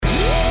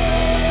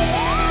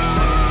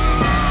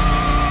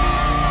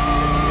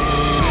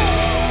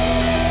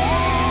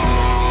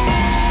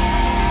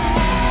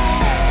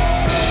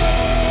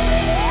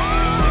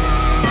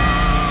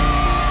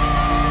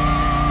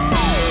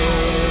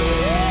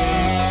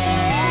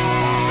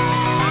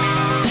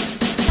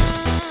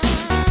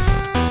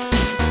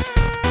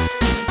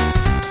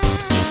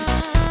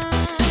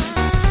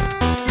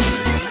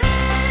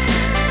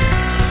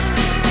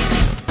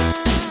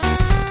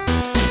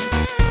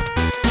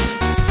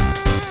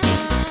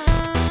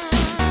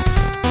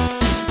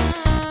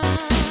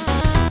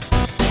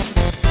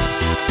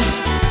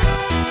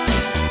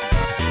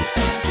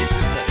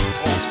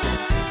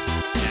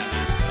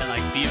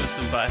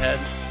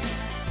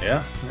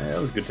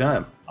a good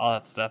time. All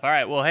that stuff. All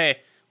right, well, hey,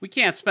 we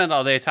can't spend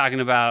all day talking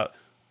about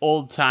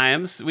old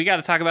times. We got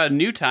to talk about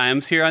new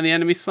times here on the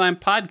Enemy Slime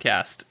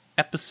podcast,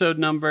 episode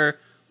number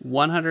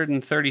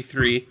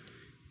 133.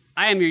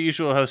 I am your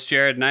usual host,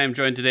 Jared, and I am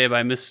joined today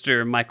by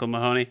Mr. Michael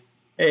Mahoney.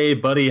 Hey,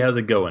 buddy, how's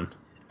it going?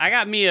 I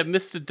got me a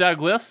Mr.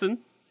 Doug Wilson.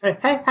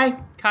 Hey.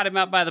 Caught him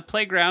out by the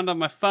playground on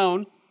my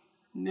phone.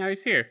 Now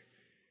he's here.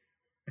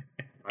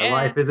 My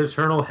life is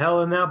eternal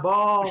hell in that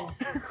ball.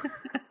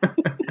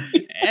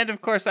 And,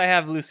 of course, I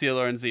have Lucio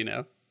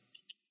Lorenzino.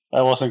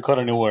 I wasn't caught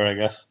anywhere, I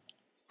guess.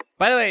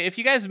 By the way, if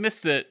you guys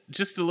missed it,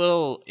 just a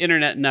little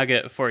internet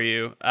nugget for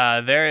you.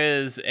 There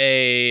is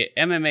a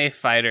MMA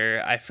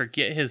fighter. I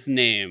forget his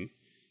name.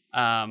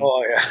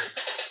 But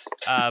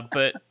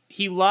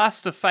he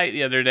lost a fight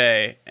the other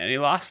day, and he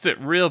lost it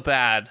real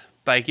bad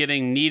by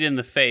getting kneed in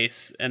the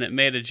face, and it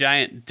made a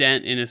giant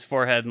dent in his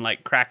forehead and,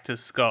 cracked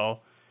his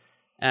skull.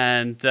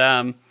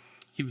 And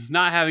he was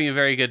not having a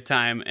very good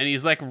time, and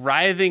he's,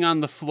 writhing on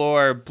the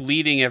floor,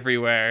 bleeding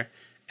everywhere.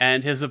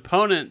 And his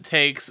opponent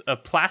takes a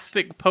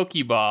plastic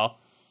Pokeball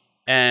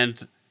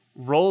and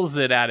rolls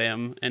it at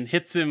him and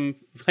hits him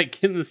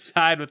in the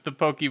side with the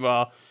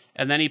Pokeball.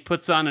 And then he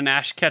puts on an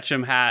Ash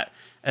Ketchum hat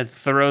and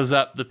throws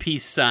up the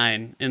peace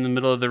sign in the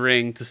middle of the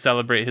ring to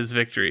celebrate his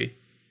victory.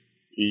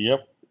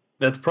 Yep.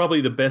 That's probably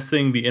the best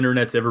thing the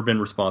internet's ever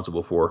been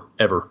responsible for,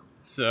 ever.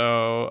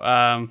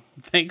 So,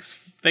 thanks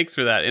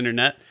for that,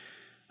 internet.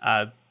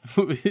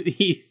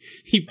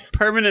 He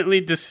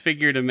permanently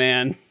disfigured a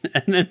man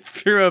and then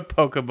threw a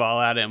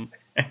Pokeball at him.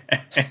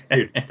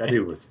 Dude, that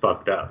dude was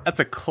fucked up. That's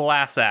a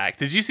class act.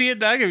 Did you see it,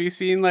 Doug? Have you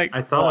seen I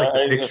saw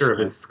the picture of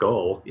his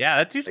skull. Yeah,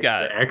 that dude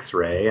got the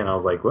X-ray, and I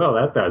was like, well,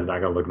 that guy's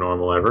not gonna look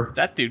normal ever.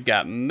 That dude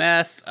got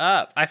messed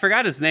up. I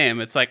forgot his name.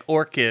 It's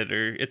Orchid,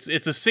 or it's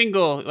a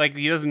single,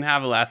 he doesn't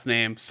have a last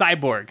name.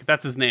 Cyborg,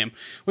 that's his name.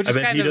 Which I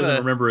bet he doesn't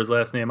remember his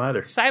last name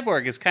either.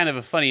 Cyborg is kind of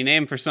a funny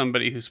name for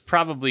somebody who's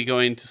probably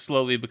going to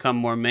slowly become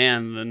more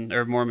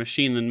more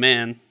machine than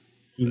man.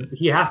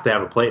 He has to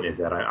have a plate in his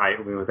head. I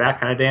mean, with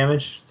that kind of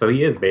damage, so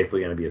he is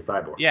basically going to be a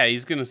cyborg. Yeah,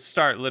 he's going to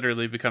start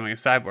literally becoming a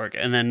cyborg,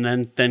 and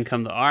then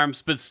come the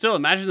arms. But still,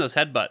 imagine those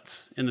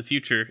headbutts in the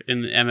future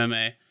in the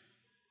MMA.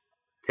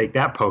 Take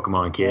that,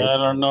 Pokemon kid. I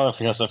don't know if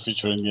he has a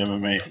future in the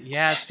MMA.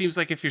 Yeah, it seems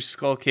like if your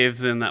skull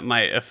caves in, that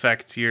might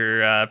affect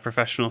your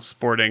professional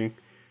sporting.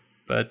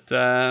 But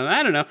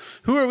I don't know.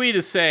 Who are we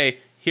to say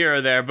here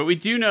or there? But we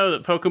do know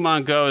that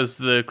Pokemon Go is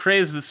the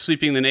craze that's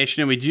sweeping the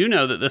nation, and we do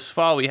know that this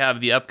fall we have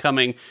the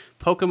upcoming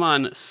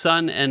Pokemon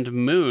Sun and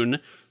Moon,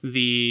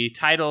 the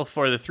title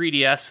for the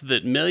 3DS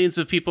that millions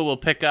of people will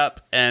pick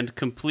up and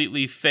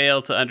completely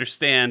fail to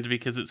understand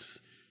because it's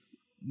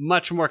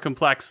much more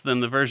complex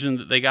than the version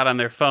that they got on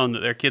their phone that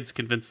their kids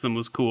convinced them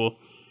was cool.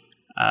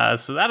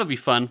 So that'll be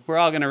fun. We're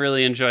all going to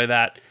really enjoy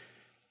that.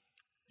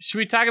 Should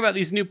we talk about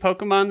these new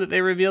Pokemon that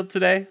they revealed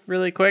today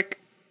really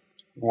quick?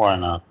 Why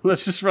not?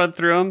 Let's just run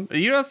through them.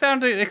 You don't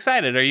sound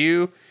excited. Do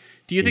you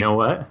think... You know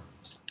what?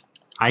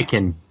 I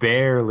can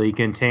barely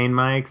contain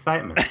my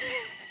excitement.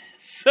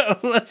 So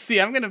let's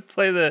see. I'm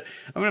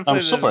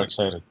super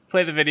excited.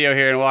 Play the video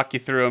here and walk you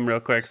through them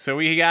real quick. So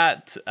we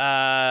got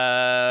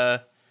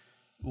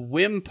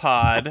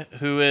Wimpod,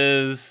 who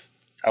is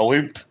a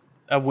wimp.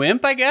 A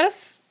wimp, I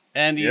guess.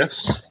 And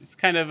he's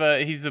kind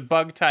of he's a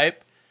bug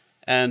type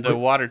and a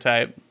water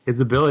type.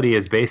 His ability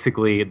is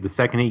basically the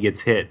second he gets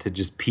hit to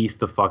just piece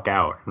the fuck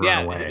out and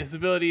run away. His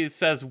ability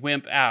says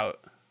wimp out.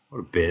 What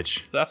a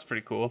bitch. So that's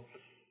pretty cool.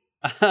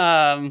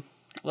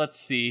 Let's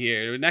see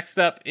here. Next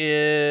up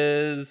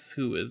is...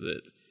 Who is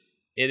it?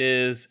 It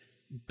is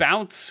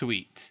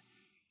Bounsweet,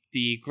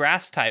 the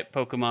grass-type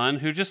Pokemon,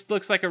 who just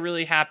looks like a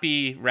really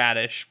happy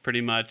radish,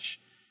 pretty much.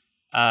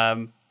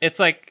 It's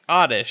like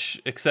Oddish,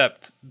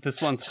 except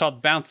this one's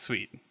called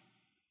Bounsweet.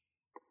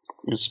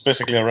 It's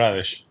basically a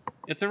radish.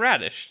 It's a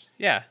radish,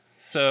 yeah.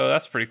 So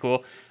that's pretty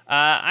cool.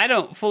 I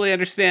don't fully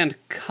understand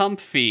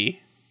Comfey.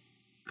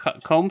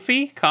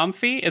 Comfey?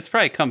 It's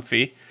probably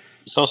Comfey.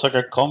 Sounds like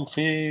a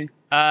comfy...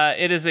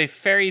 it is a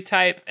fairy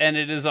type, and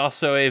it is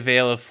also a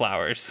veil of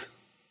flowers.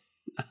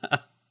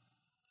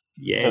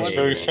 Yeah, it's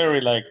very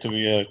fairy-like to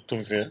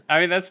be fair. I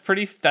mean, that's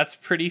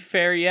pretty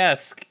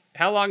fairy-esque.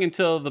 How long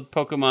until the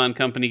Pokemon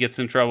Company gets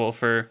in trouble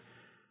for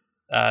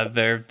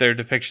their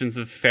depictions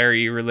of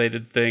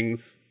fairy-related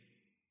things?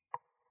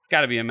 It's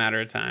got to be a matter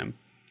of time.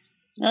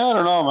 I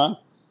don't know, man.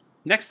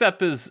 Next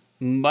up is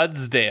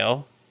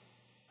Mudsdale.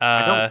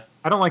 I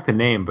don't like the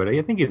name, but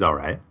I think he's all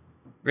right.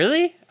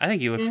 Really? I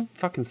think he looks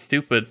fucking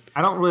stupid.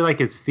 I don't really like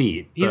his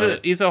feet.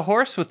 He's a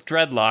horse with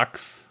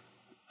dreadlocks.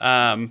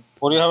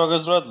 What do you have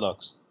against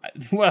dreadlocks?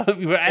 Well,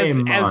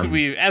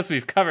 as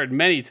we've covered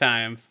many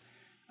times,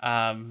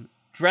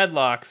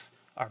 dreadlocks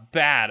are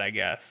bad, I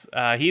guess.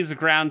 He's a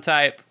ground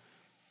type,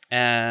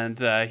 and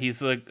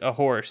he's like a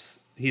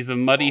horse. He's a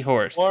muddy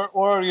horse.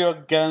 Or are you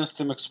against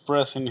him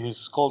expressing his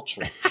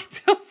sculpture? I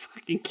don't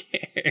fucking care.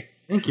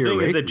 I think you're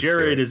racist. That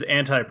Jared is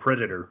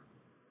anti-predator.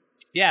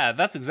 Yeah,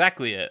 that's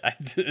exactly it.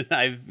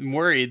 I'm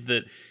worried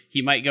that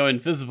he might go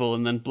invisible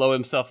and then blow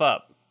himself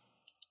up.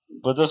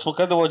 But that's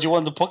what you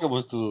want the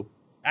Pokemon to do.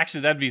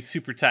 Actually, that'd be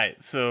super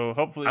tight. So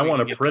hopefully, I we want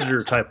can a get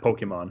predator type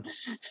Pokemon.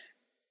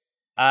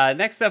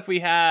 Next up, we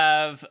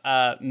have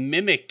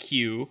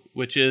Mimikyu,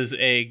 which is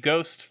a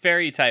ghost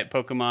fairy type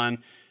Pokemon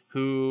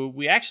who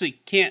we actually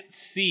can't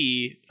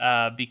see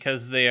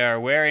because they are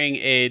wearing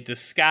a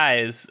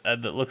disguise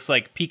that looks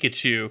like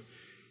Pikachu,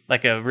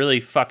 like a really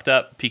fucked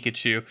up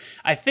Pikachu.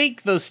 I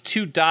think those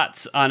 2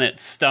 dots on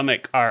its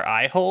stomach are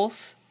eye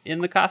holes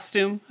in the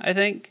costume, I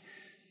think.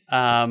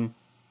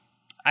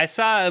 I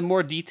saw a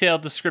more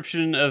detailed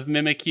description of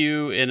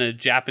Mimikyu in a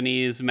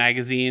Japanese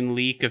magazine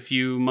leak a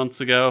few months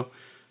ago.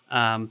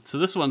 So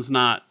this one's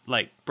not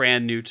like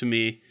brand new to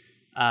me,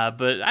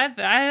 but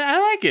I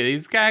like it.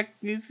 He's kind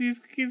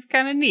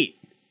of neat.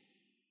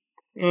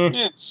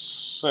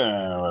 It's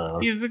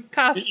He's a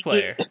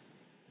cosplayer.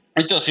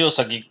 it just feels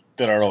like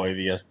there are no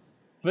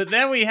ideas. But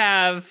then we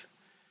have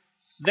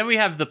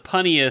the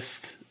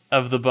punniest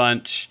of the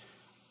bunch.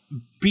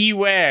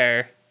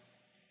 Beware.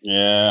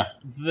 Yeah.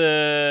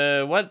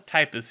 What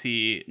type is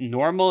he?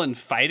 Normal and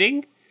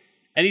fighting,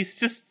 and he's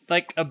just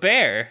like a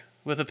bear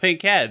with a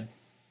pink head.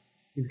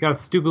 He's got a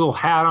stupid little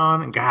hat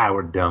on. God,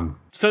 we're dumb.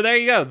 So there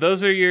you go.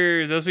 Those are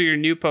your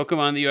new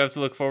Pokemon that you have to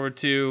look forward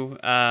to.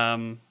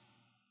 I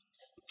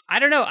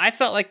don't know. I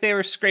felt like they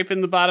were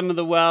scraping the bottom of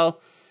the well,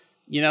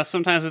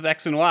 sometimes with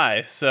X and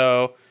Y.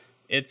 So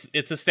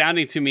it's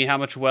astounding to me how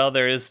much well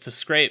there is to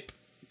scrape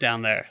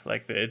down there.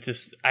 Like it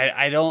just,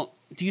 I don't.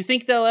 Do you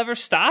think they'll ever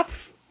stop?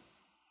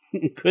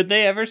 Could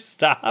they ever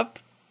stop?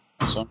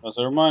 Some of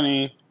their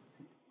money.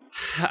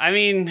 I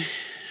mean,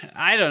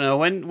 I don't know.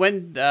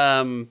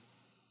 When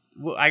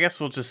well, I guess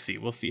we'll just see.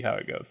 We'll see how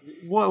it goes.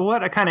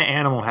 What kind of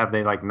animal have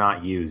they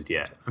not used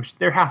yet? I'm sure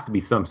there has to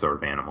be some sort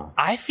of animal.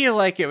 I feel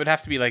like it would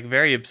have to be like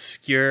very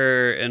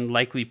obscure and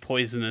likely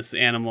poisonous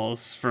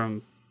animals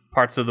from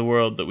parts of the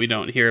world that we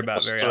don't hear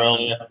about very often.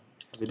 Australia.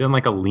 Have they done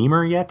a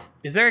lemur yet?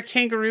 Is there a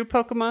kangaroo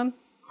Pokemon?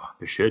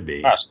 There should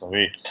be. Has to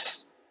be.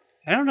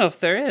 I don't know if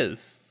there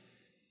is.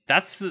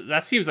 That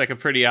seems like a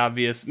pretty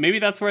obvious. Maybe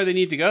that's where they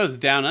need to go, is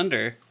down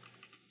under.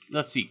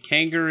 Let's see,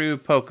 kangaroo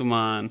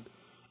Pokemon.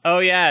 Oh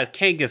yeah,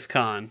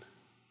 Kangaskhan.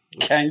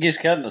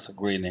 Kangaskhan, that's a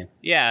great name.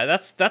 Yeah,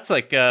 that's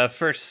like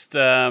first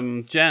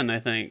gen, I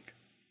think.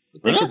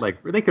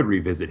 They could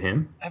revisit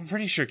him. I'm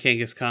pretty sure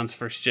Kangaskhan's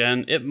first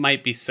gen. It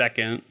might be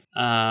second.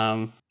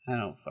 I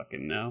don't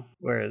fucking know.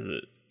 Where is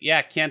it?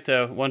 Yeah,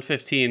 Kanto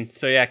 115.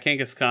 So yeah,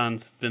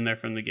 Kangaskhan's been there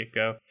from the get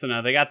go. So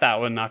no, they got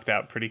that one knocked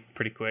out pretty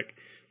quick.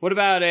 What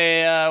about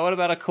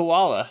a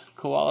koala?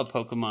 Koala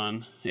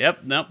Pokemon.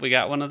 Yep, nope, we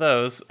got one of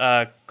those.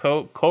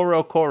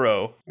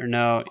 Koro. Or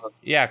no,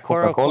 yeah,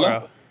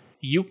 Koro.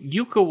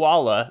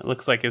 Yukawala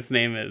looks like his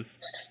name is.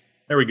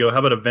 There we go. How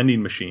about a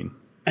vending machine?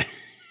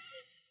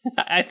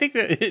 I think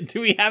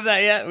do we have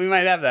that yet? We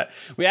might have that.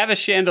 We have a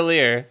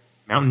chandelier.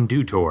 Mountain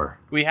Dew Tour.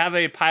 We have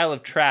a pile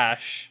of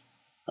trash.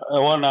 I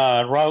want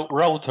a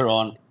router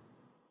on.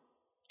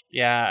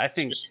 Yeah, I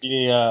think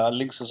basically a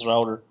Linksys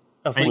router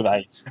with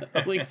ice.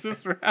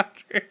 Linksys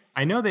router.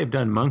 I know they've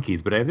done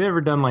monkeys, but have they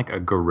ever done a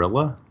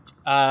gorilla?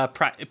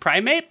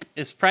 Primeape?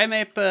 Is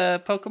Primeape a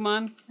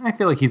Pokemon? I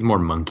feel like he's more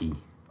monkey.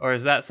 Or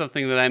is that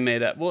something that I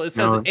made up? Well, it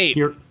says ape.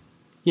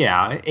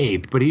 Yeah,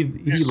 ape, but he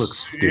looks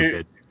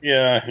stupid.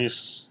 Yeah,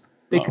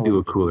 They could do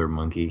a cooler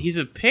monkey. He's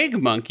a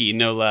pig monkey,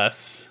 no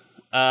less.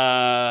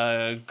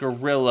 Gorilla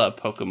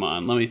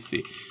Pokemon. Let me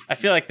see. I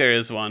feel like there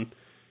is one.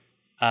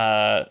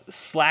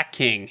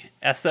 Slacking.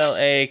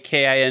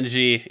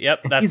 Slaking.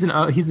 Yep, that's...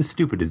 He's a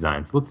stupid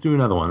design, so let's do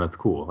another one that's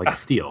cool, like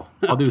steel.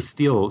 I'll do a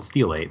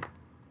steel ape.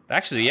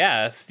 Actually,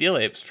 yeah, Steel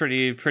Ape's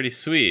pretty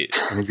sweet.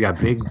 And he's got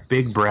big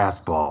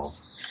brass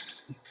balls.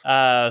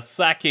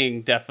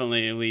 Slacking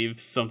definitely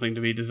leaves something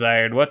to be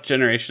desired. What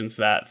generation's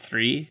that?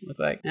 3? Look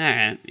like. All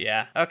right,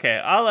 yeah.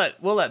 Okay,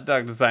 we'll let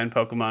Doug design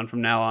Pokemon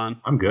from now on.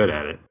 I'm good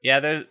at it.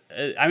 Yeah,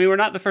 we're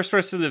not the first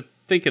person to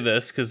think of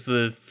this because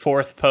the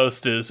 4th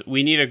post is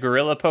we need a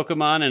gorilla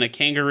Pokemon and a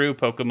kangaroo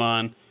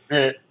Pokemon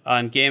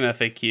on game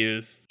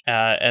FAQs.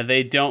 And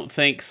they don't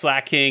think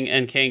Slacking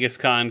and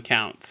Kangaskhan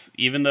counts,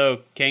 even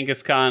though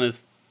Kangaskhan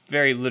is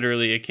very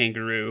literally a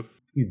kangaroo.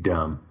 He's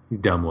dumb. He's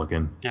dumb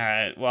looking. All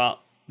right, well,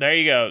 there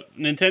you go.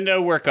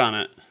 Nintendo, work on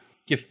it.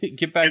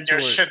 Get back to your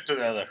work. shit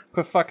together.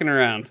 Quit fucking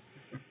around.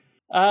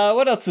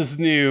 What else is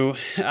new?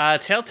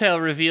 Telltale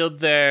revealed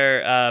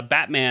their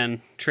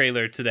Batman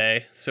trailer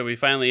today, so we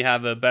finally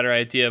have a better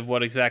idea of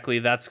what exactly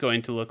that's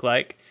going to look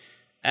like.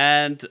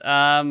 And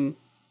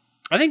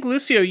I think,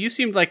 Lucio, you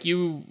seemed like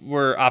you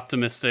were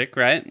optimistic,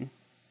 right?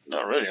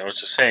 Not really. I was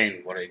just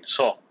saying what I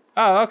saw.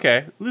 Oh,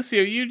 okay.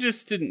 Lucio, you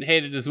just didn't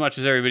hate it as much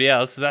as everybody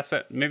else.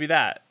 Maybe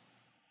that?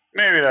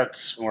 Maybe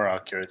that's more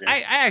accurate. Yeah.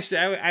 I actually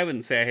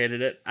wouldn't say I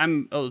hated it.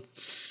 I'm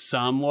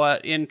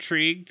somewhat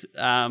intrigued.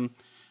 I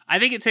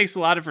think it takes a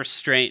lot of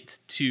restraint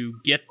to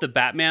get the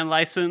Batman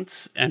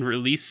license and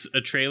release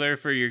a trailer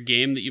for your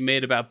game that you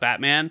made about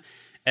Batman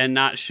and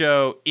not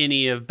show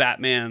any of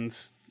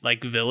Batman's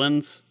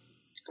villains.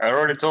 I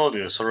already told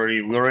you.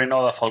 We already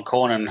know that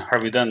Falcone and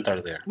Harvey Dent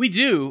are there. We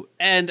do,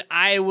 and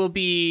I will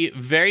be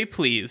very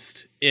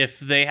pleased if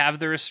they have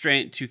the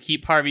restraint to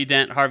keep Harvey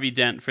Dent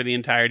for the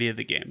entirety of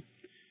the game.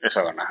 It's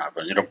not gonna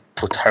happen. You don't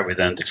put Harvey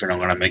Dent if you're not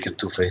gonna make him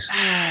Two-Face.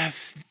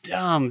 It's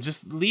dumb.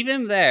 Just leave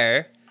him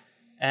there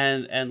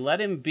and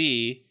let him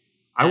be.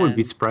 I wouldn't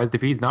be surprised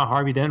if he's not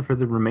Harvey Dent for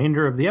the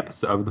remainder of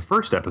the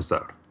first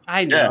episode.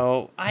 I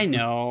know. I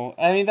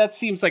mean, that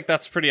seems like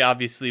that's pretty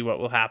obviously what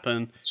will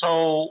happen.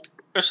 So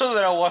it's not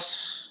that I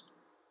was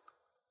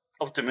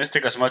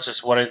optimistic as much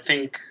as what I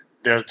think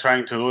they're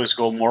trying to do is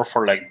go more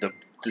for like the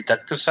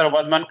detective side of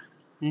Batman,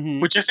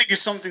 which I think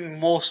is something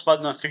most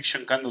Batman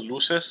fiction kind of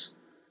loses,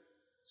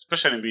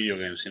 especially in video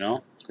games,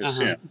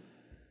 because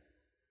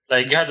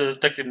like you have the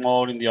detective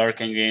mode in the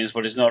Arkham games,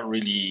 but it's not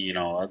really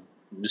a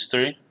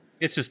mystery.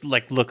 It's just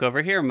like look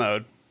over here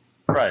mode,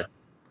 right?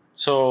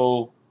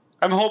 So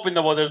I'm hoping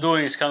that what they're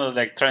doing is kind of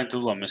like trying to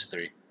do a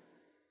mystery.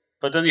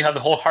 But then you have the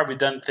whole Harvey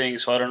Dent thing,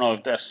 so I don't know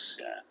if that's...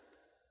 Yeah.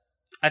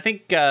 I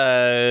think,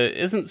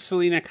 isn't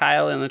Selena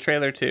Kyle in the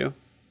trailer too?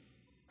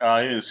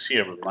 I didn't see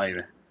her, but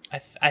maybe.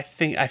 I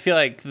feel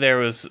like there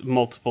was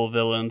multiple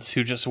villains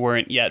who just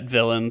weren't yet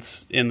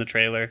villains in the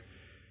trailer.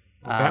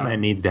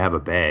 Batman needs to have a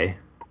bay.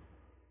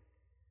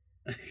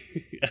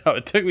 Oh,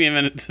 it took me a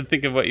minute to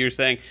think of what you were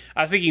saying.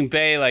 I was thinking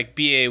Bay, like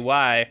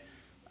B-A-Y.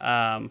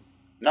 No,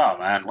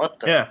 man,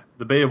 what the... Yeah,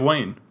 the Bay of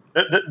Wayne.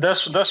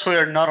 That's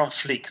where you're not on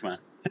fleek, man.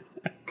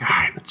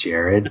 God,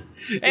 Jared.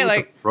 Hey,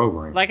 like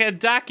a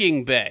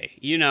docking bay,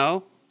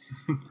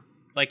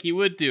 like you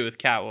would do with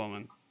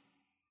Catwoman.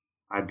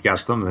 I've got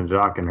something to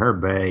dock in her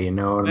bay, you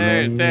know what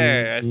I mean?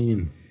 There.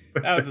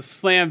 That was a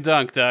slam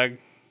dunk, Doug.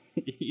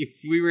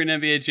 If we were in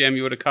NBA Jam,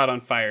 you would have caught on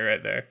fire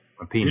right there.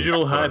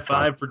 Digital high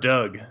five for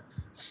Doug.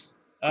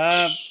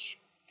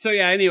 So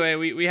yeah, anyway,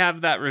 we have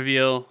that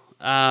reveal.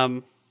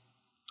 I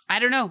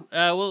don't know.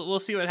 We'll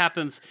see what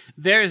happens.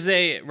 There's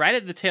right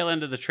at the tail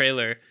end of the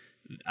trailer.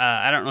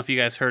 I don't know if you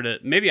guys heard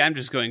it. Maybe I'm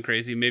just going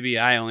crazy. Maybe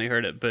I only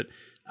heard it, but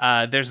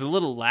there's a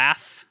little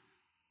laugh,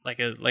 like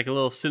a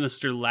little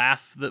sinister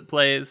laugh that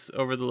plays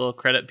over the little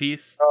credit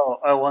piece. Oh,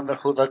 I wonder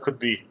who that could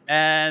be.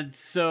 And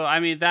so, I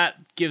mean, that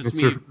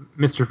gives me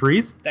Mr.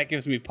 Freeze. That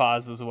gives me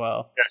pause as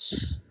well.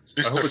 Yes,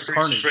 Mr.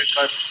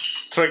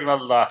 Freeze, trying not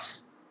to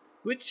laugh.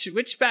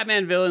 Which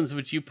Batman villains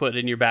would you put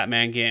in your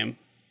Batman game?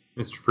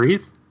 Mr.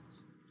 Freeze.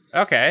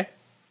 Okay.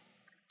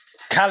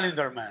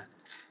 Calendar Man.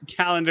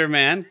 Calendar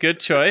Man, good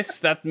choice.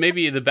 That may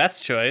be the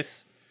best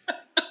choice.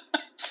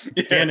 Yes.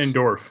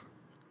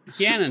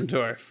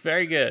 Ganondorf,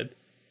 very good.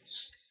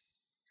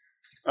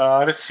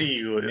 Let's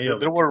see.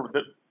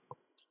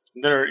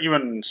 There are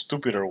even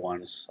stupider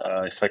ones,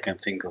 if I can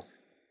think of.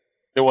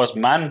 There was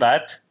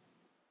Man-Bat.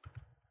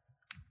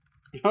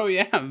 Oh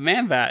yeah,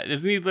 Man-Bat.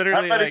 Isn't he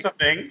literally Man-Bat is a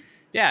thing.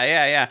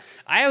 Yeah.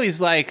 I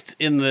always liked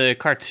in the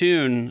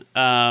cartoon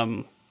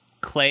Clayface.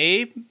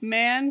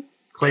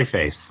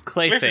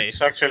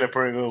 Clayface actually a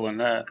pretty good one.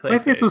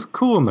 Clayface was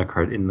cool in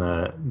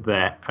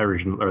the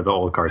original or the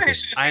old cartoon.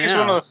 He's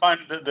one of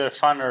the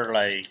funner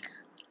like.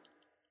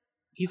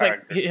 He's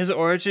like his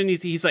origin.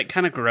 He's like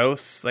kind of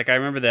gross. Like I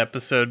remember the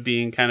episode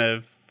being kind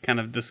of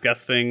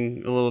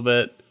disgusting a little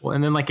bit. Well,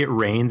 and then like it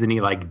rains and he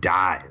like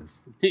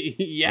dies.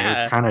 Yeah, and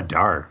it's kind of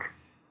dark.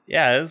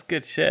 Yeah, it was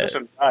good shit.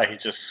 He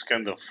just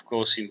kind of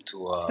goes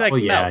into.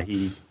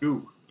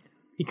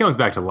 He comes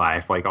back to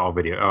life like all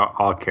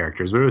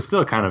characters, but it was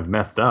still kind of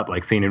messed up,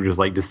 like seeing him just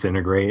like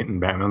disintegrate, and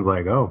Batman's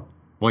like, "Oh,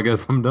 well, I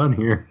guess I'm done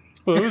here."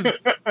 Well,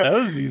 that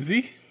was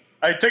easy.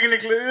 I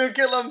technically didn't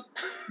kill him.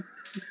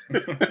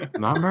 It's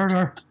not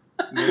murder.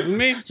 It wasn't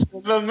me. It's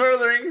not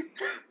murdering.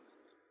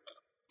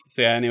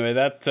 So yeah, anyway,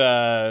 that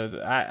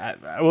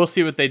I we'll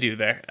see what they do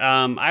there.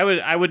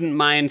 I wouldn't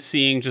mind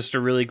seeing just a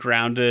really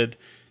grounded,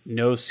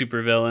 no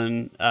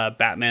supervillain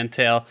Batman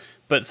tale,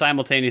 but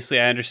simultaneously,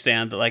 I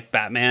understand that like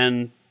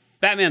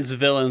Batman's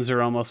villains are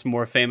almost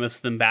more famous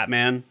than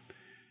Batman,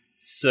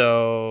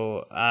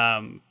 so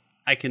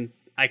I can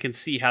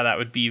see how that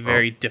would be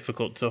very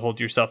difficult to hold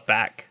yourself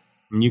back.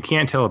 You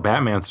can't tell a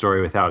Batman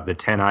story without the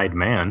 10-eyed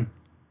man.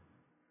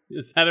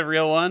 Is that a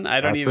real one?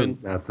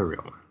 That's a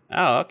real one.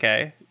 Oh,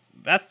 okay.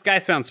 That guy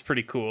sounds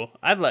pretty cool.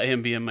 I'd let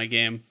him be in my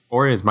game.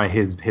 Or is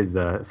his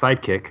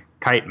sidekick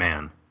Kite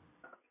Man?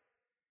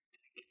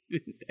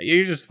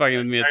 You're just fucking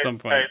with me at some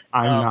point.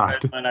 I'm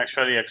not. Kite Man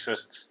actually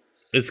exists.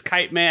 Is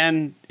Kite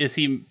Man, is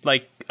he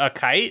like a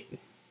kite?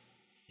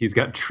 He's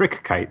got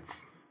trick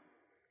kites.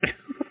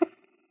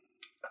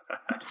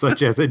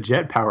 Such as a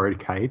jet-powered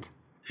kite,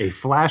 a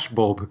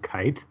flashbulb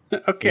kite,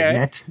 okay, a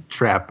net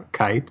trap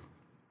kite.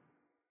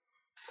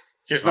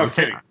 He's not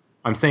kidding.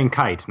 I'm saying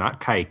kite, not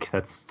kike.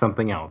 That's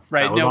something else.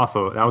 Right. That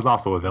was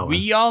also a villain.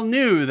 We all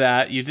knew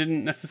that. You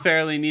didn't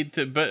necessarily need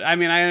to, but I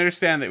mean, I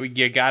understand that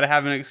you got to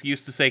have an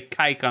excuse to say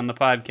kike on the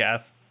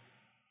podcast.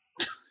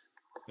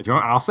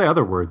 I'll say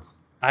other words.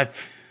 I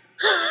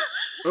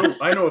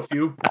know a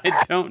few.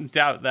 I don't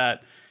doubt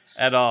that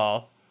at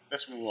all.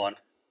 Let's move on.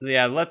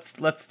 Yeah, let's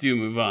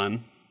move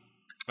on.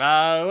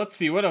 Let's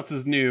see what else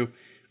is new.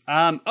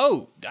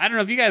 Oh, I don't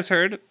know if you guys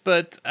heard,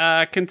 but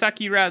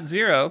Kentucky Route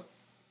Zero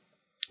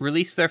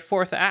released their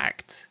 4th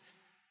act,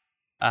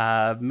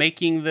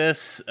 making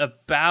this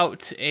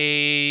about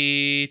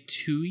a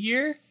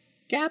 2-year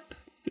gap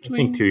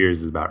between. I think 2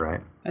 years is about right.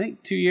 I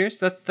think 2 years.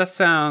 That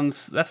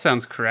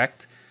sounds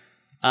correct.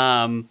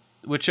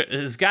 Which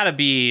has got to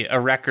be a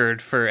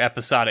record for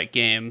episodic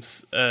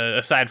games,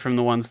 aside from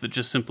the ones that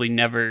just simply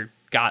never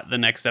got the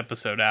next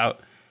episode out.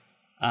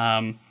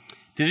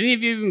 Did any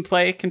of you even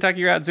play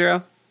Kentucky Route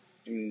Zero?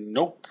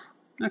 Nope.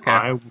 Okay.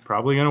 I'm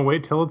probably going to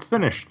wait till it's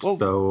finished. Well,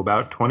 so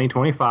about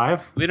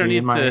 2025. We don't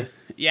need to.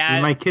 Yeah,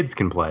 my kids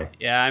can play.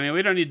 Yeah, I mean,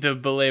 we don't need to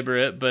belabor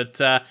it,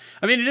 but I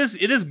mean, it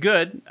is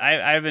good.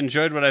 I've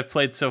enjoyed what I've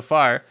played so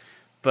far,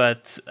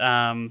 but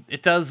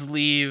it does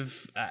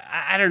leave.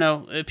 I don't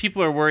know.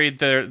 People are worried.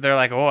 They're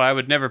like, oh, I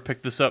would never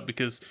pick this up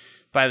because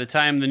by the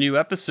time the new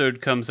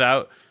episode comes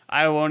out,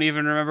 I won't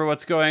even remember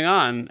what's going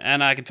on.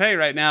 And I can tell you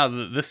right now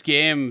that this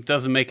game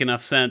doesn't make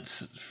enough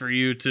sense for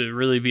you to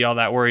really be all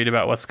that worried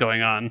about what's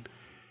going on.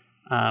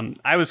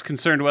 I was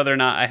concerned whether or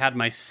not I had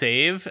my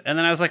save, and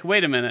then I was like,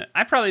 wait a minute,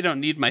 I probably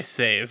don't need my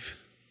save,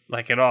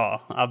 like, at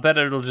all. I'll bet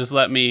it'll just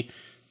let me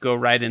go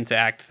right into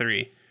Act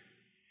 3.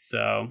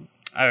 So,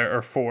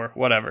 or 4,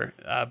 whatever.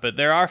 But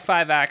there are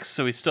 5 acts,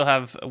 so we still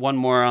have one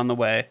more on the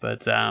way.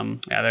 But, yeah,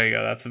 there you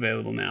go. That's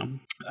available now.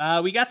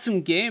 We got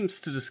some games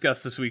to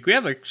discuss this week. We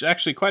have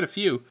actually quite a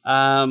few.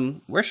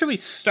 Where should we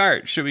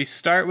start? Should we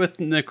start with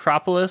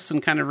Necropolis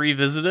and kind of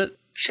revisit it?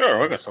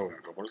 Sure, I guess so.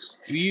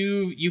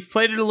 You've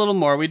played it a little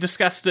more. We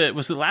discussed it.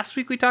 Was it last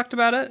week we talked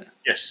about it?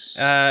 Yes.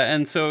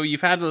 And so you've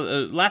had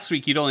last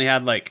week. You'd only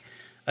had like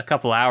a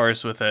couple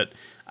hours with it.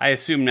 I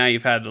assume now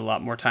you've had a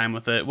lot more time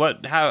with it.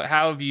 How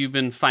have you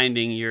been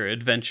finding your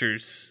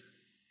adventures?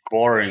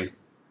 Boring.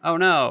 Oh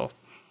no.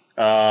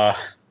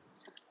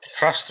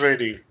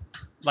 Frustrating.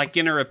 Like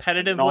in a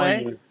repetitive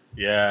way?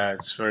 Yeah,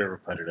 it's very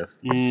repetitive.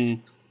 Mm.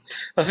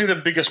 I think the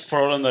biggest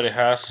problem that it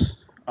has,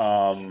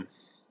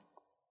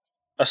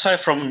 aside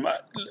from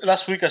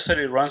last week I said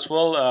it runs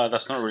well,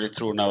 that's not really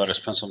true now that I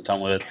spent some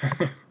time with it.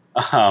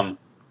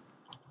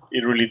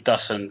 It really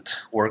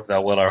doesn't work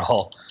that well at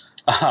all.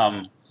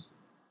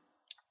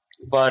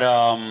 But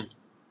I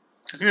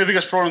think the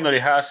biggest problem that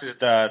it has is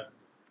that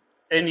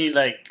any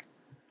like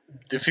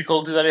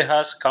difficulty that it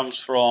has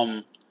comes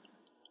from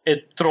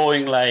it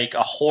throwing like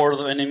a horde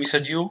of enemies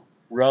at you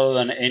rather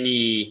than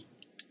any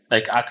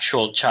like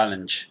actual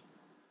challenge.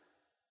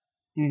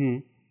 Mm-hmm.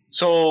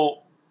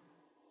 So,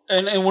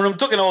 and when I'm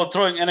talking about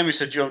throwing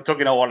enemies at you, I'm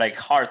talking about like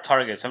hard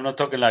targets. I'm not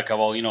talking like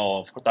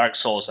about, for Dark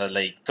Souls that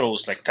like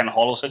throws like 10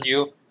 hollows at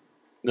you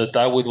that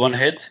die with one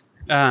hit.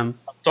 I'm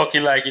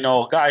talking like,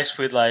 guys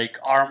with like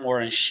armor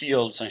and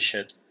shields and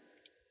shit.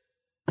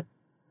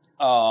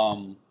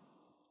 So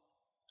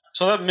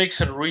that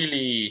makes it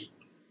really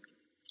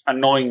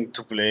annoying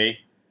to play.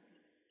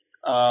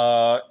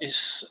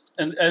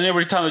 And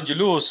every time that you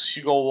lose,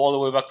 you go all the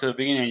way back to the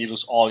beginning and you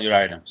lose all your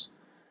items.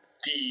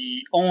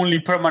 The only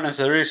permanence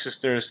there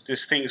is there's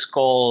these things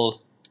called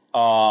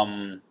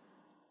codexes,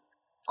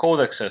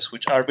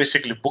 which are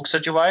basically books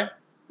that you buy.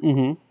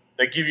 Mm-hmm.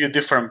 That give you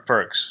different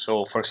perks.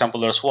 So, for example,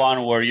 there's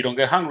one where you don't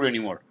get hungry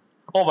anymore.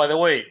 Oh, by the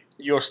way,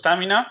 your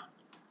stamina,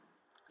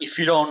 if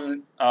you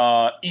don't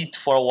eat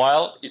for a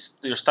while,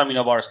 your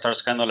stamina bar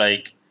starts kind of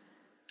like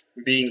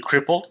being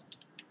crippled,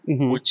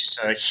 mm-hmm. which is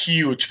a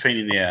huge pain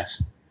in the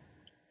ass.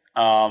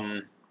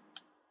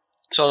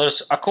 So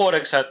there's a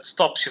codex that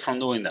stops you from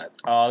doing that.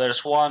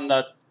 There's one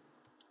that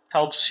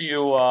helps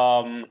you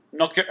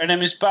knock your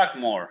enemies back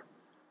more.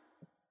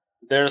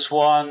 There's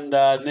one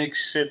that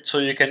makes it so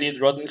you can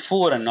eat rotten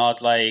food and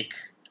not like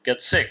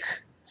get sick.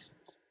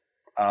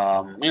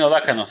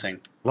 That kind of thing.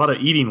 A lot of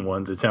eating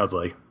ones, it sounds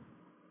like.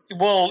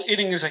 Well,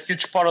 eating is a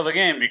huge part of the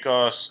game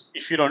because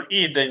if you don't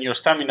eat, then your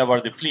stamina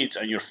bar depletes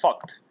and you're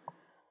fucked.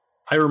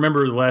 I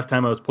remember the last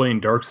time I was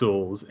playing Dark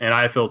Souls, and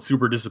I felt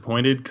super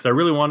disappointed because I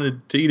really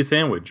wanted to eat a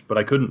sandwich, but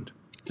I couldn't.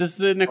 Does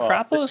the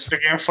Necropolis... This is the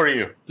game for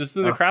you. Does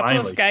the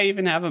Necropolis guy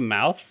even have a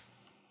mouth?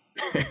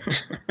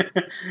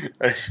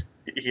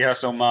 He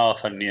has no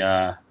mouth, and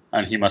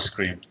he must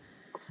scream.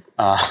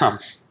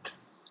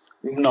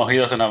 No, he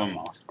doesn't have a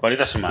mouth, but it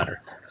doesn't matter.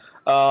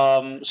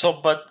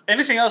 But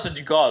anything else that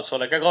you got? So,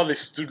 like, I got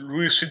these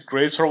really sweet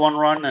grades for one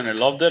run, and I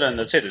loved it, and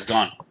that's it. It's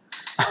gone.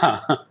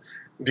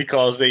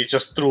 Because they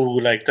just threw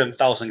like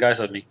 10,000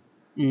 guys at me.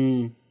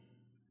 Mm.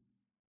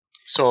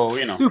 So,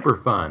 super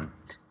fun.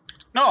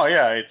 No,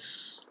 yeah,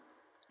 it's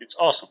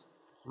awesome.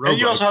 And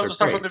you also have to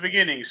start from the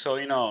beginning, so,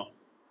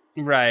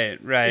 Right.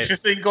 If you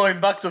think going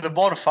back to the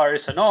bonfire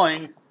is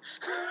annoying.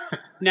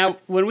 Now,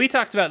 when we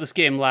talked about this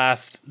game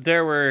last,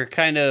 there were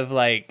kind of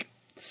like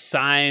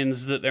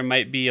signs that there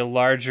might be a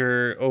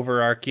larger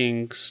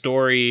overarching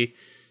story,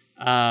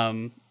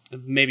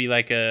 maybe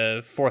like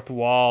a fourth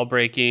wall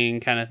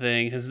breaking kind of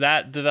thing. Has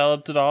that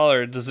developed at all,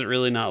 or does it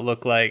really not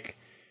look like?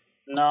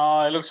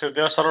 No, it looks like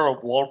there's a lot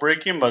of wall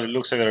breaking, but it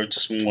looks like they're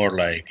just more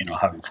like,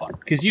 having fun.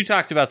 Because you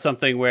talked about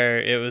something where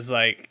it was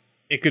like,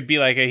 it could be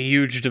like a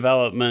huge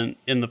development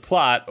in the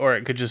plot, or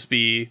it could just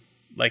be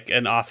like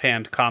an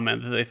offhand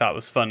comment that they thought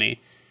was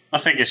funny. I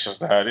think it's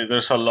just that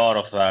there's a lot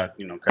of that,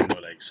 kind of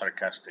like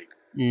sarcastic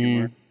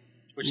humor,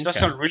 which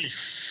doesn't really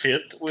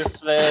fit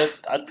with the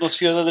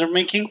atmosphere that they're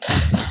making.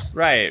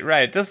 Right.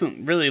 It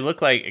doesn't really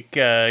look like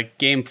a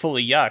game full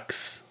of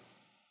yucks.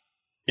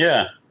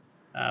 Yeah.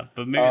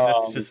 But maybe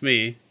that's just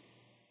me.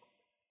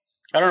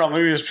 I don't know.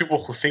 Maybe there's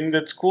people who think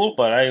that's cool,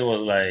 but I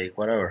was like,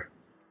 whatever.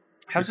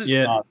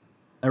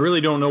 I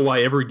really don't know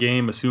why every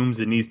game assumes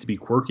it needs to be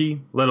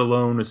quirky, let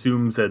alone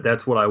assumes that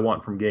that's what I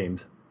want from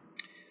games.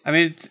 I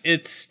mean,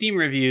 its Steam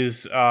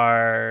reviews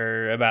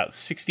are about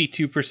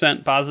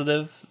 62%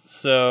 positive,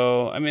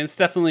 so I mean, it's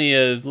definitely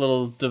a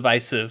little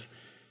divisive.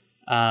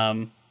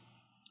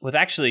 With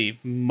actually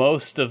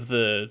most of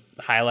the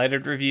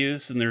highlighted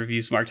reviews and the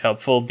reviews marked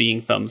helpful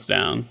being thumbs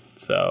down.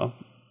 So,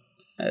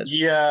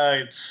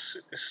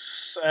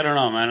 it's I don't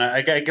know, man.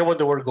 I get what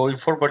they were going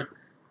for, but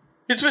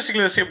it's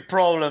basically the same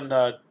problem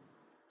that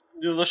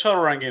the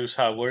Shadowrun games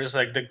have, where it's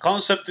like the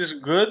concept is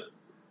good,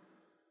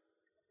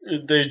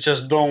 they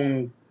just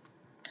don't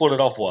pull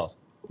it off well.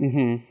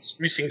 Mm-hmm. It's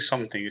missing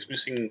something. It's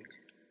missing,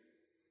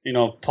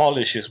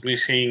 polish. It's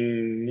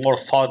missing more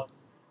thought.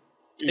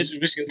 It's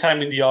missing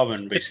time in the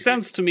oven, basically. It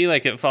sounds to me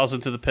like it falls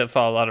into the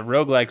pitfall a lot of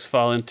roguelikes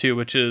fall into,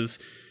 which is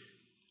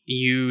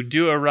you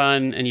do a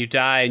run and you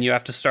die and you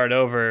have to start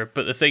over.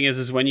 But the thing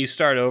is when you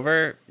start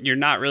over, you're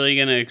not really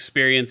going to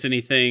experience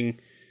anything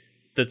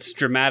that's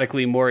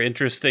dramatically more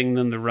interesting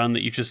than the run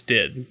that you just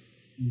did.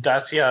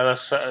 That's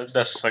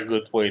a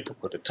good way to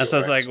put it. So I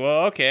was like,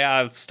 well, okay,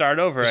 I'll start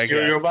over. I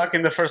guess you're back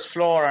in the first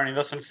floor, and it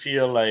doesn't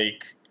feel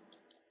like,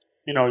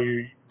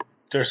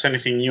 there's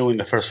anything new in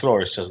the first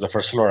floor. It's just the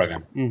first floor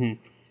again. Mm-hmm.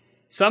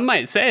 Some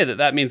might say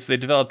that means they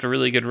developed a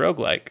really good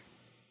roguelike,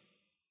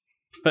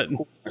 but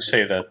I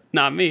say that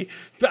not me.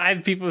 But I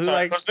have people who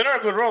because there are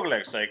good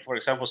roguelikes. Like for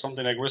example,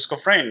 something like Risk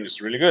of Rain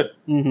is really good.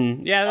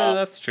 Mm-hmm. Yeah, no,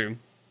 that's true.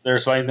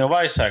 There's Binding of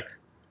Isaac,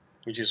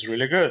 which is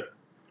really good.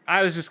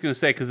 I was just gonna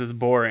say because it's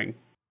boring.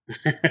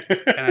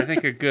 And I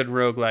think a good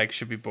roguelike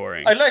should be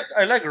boring. I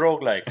like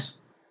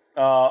roguelikes.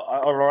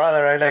 Or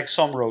rather, I like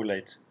some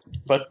roguelites.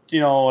 But,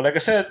 like I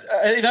said,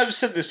 I've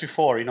said this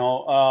before,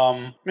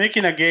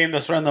 making a game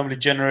that's randomly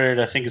generated,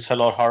 I think it's a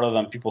lot harder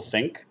than people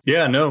think.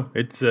 Yeah, no,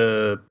 it's...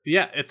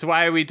 Yeah, it's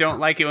why we don't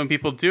like it when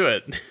people do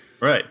it.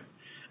 Right.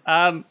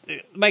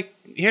 Mike,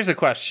 here's a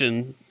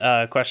question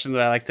that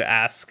I like to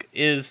ask.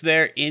 Is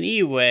there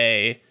any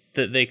way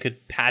that they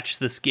could patch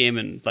this game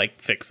and,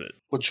 fix it?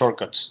 With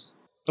shortcuts.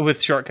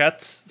 With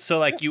shortcuts,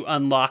 so you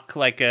unlock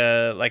like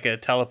a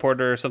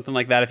teleporter or something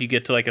like that if you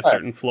get to a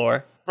certain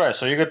floor. Right.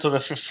 So you get to the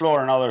 5th floor,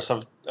 and now there's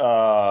like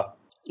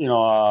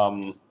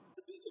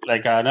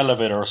an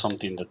elevator or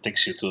something that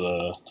takes you to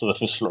the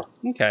 5th floor.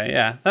 Okay,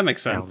 yeah, that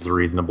makes sense. Sounds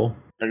reasonable.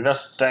 I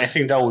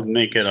think that would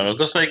make it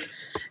because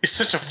it's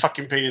such a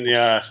fucking pain in the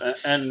ass,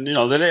 and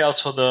the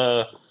layouts of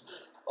the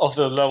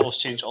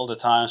levels change all the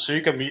time, so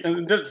you can be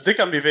they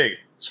can be big,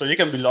 so you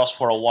can be lost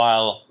for a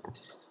while.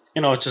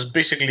 Just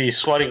basically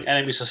swatting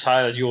enemies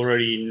aside that you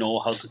already know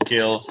how to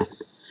kill.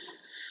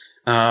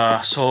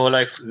 So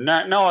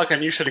now I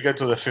can usually get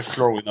to the 5th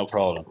floor with no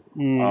problem.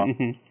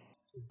 Mm-hmm.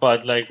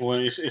 But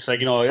when it's I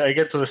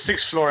get to the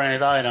 6th floor and I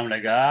die, and I'm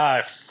like,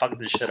 fuck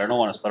this shit. I don't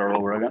want to start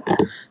over again.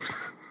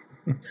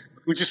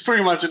 Which is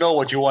pretty much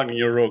what you want in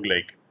your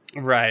roguelike.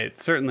 Right.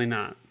 Certainly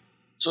not.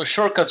 So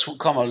shortcuts will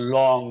come a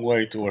long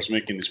way towards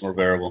making this more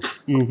bearable.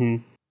 Mm-hmm.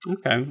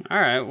 Okay. All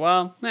right.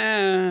 Well,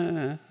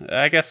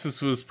 I guess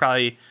this was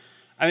probably...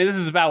 this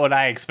is about what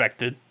I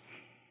expected,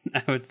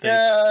 I would think.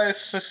 Yeah,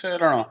 it's just, I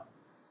don't know.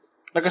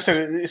 Like I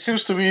said, it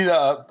seems to be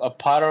a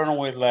pattern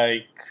with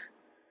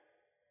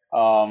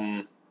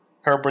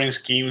harebrained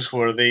schemes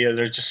where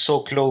they're just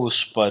so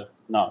close, but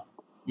not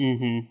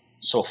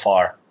so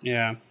far.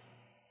 Yeah.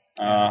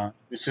 You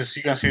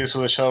can see this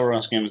with the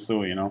Shadowrun games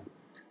too,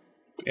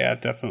 Yeah,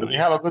 definitely. They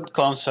have a good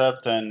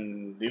concept,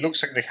 and it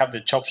looks like they have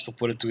the chops to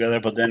put it together,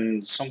 but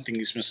then something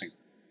is missing.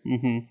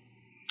 Mm-hmm.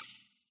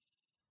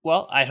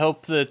 Well, I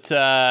hope that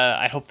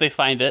they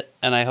find it,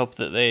 and I hope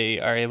that they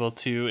are able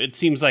to. It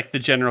seems like the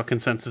general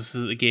consensus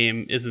of the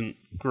game isn't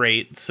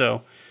great,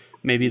 so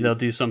maybe they'll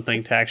do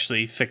something to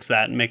actually fix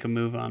that and make a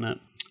move on it.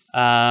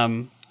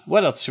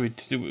 What else should we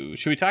do?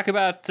 Should we talk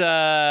about?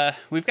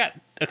 We've got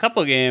a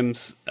couple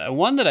games.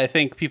 One that I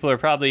think people are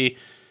probably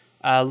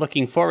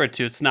looking forward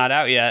to. It's not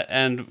out yet,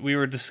 and we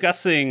were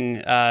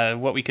discussing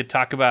what we could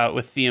talk about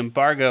with the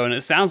embargo, and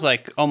it sounds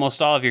like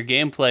almost all of your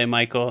gameplay,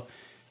 Michael,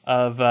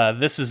 of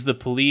This Is the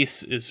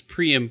Police is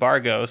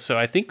pre-embargo, so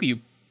I think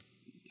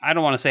I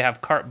don't want to say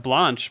have carte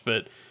blanche,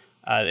 but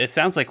it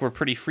sounds like we're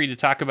pretty free to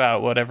talk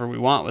about whatever we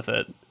want with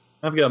it.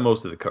 I've got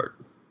most of the cart.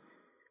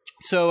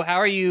 So how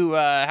are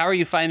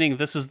you finding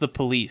This Is the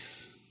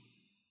Police?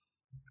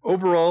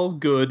 Overall,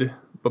 good,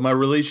 but my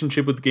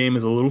relationship with the game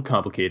is a little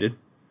complicated.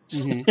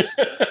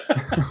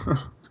 Mm-hmm.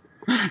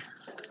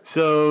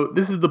 So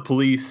This Is the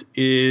Police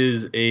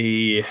is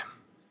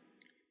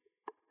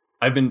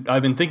I've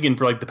been thinking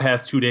for the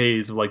past 2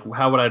 days of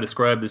how would I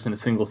describe this in a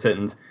single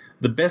sentence.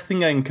 The best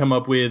thing I can come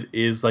up with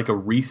is a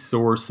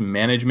resource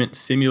management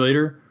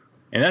simulator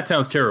And that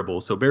sounds terrible,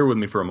 so bear with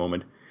me for a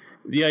moment.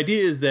 The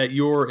idea is that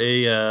you're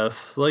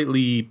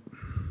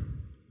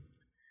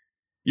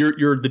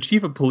you're the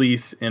chief of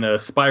police in a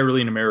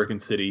spiraling American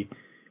city,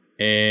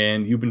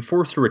 and you've been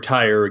forced to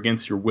retire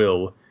against your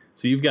will.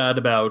 So you've got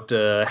about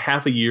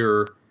half a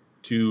year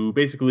to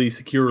basically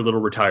secure a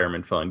little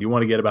retirement fund. You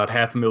want to get about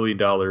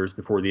 $500,000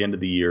 before the end of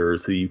the year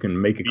so you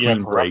can make a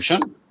clean break.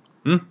 Corruption?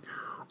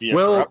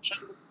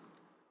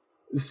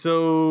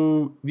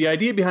 So the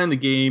idea behind the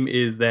game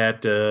is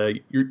that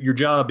your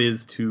job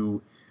is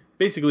to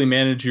basically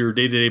manage your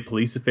day-to-day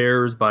police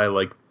affairs by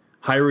like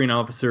hiring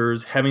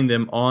officers, having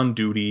them on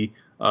duty,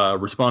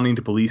 responding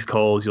to police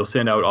calls. You'll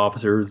send out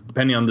officers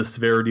depending on the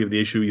severity of the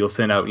issue. You'll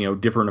send out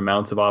different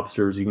amounts of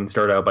officers. You can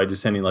start out by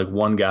just sending like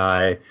one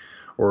guy,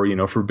 or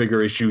for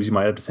bigger issues you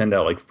might have to send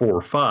out like 4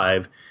 or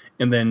 5.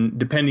 And then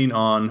depending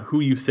on who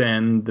you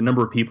send, the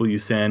number of people you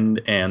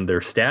send, and their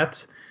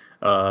stats,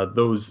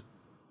 those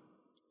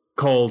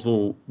calls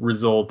will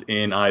result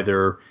in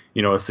either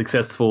a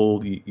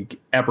successful, you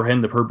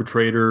apprehend the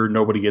perpetrator,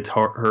 nobody gets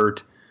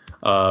hurt,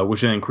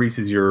 which then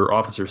increases your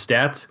officer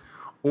stats,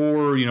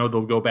 or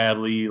they'll go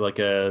badly, like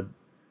a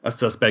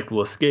suspect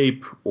will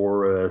escape,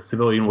 or a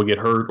civilian will get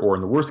hurt, or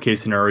in the worst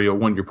case scenario,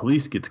 one of your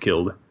police gets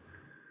killed.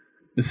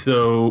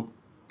 So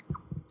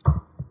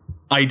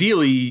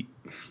ideally,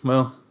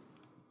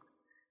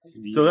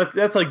 so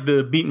that's like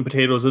the meat and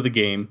potatoes of the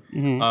game.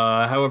 Mm-hmm.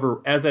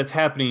 However, as that's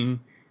happening,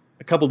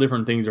 a couple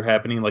different things are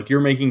happening. Like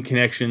you're making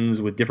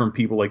connections with different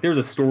people. Like there's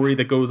a story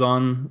that goes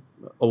on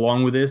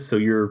along with this. So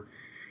you're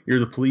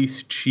the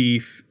police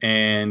chief,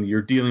 and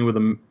you're dealing with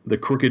the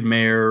crooked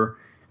mayor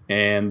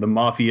and the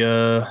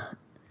mafia,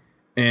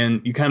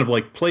 and you kind of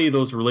like play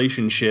those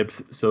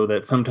relationships so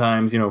that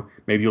sometimes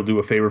maybe you'll do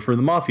a favor for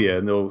the mafia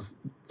and they'll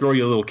throw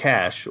you a little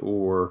cash,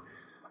 or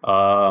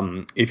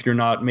if you're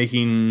not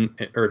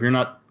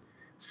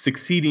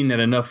succeeding at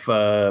enough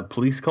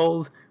police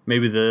calls,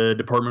 maybe the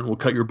department will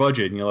cut your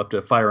budget and you'll have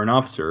to fire an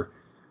officer.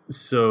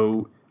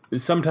 So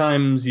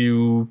sometimes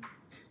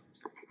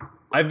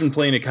I've been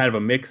playing a kind of a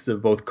mix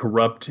of both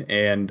corrupt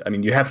and,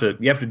 you have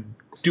to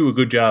do a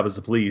good job as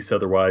the police,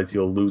 otherwise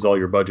you'll lose all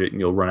your budget and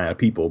you'll run out of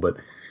people. But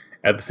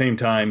at the same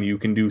time, you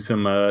can do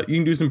some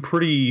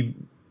pretty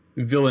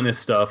villainous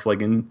stuff.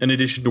 Like in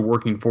addition to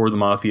working for the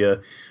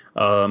mafia,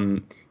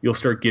 you'll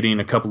start getting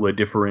a couple of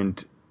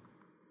different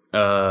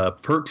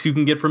perks you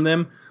can get from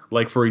them.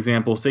 Like, for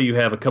example, say you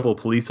have a couple of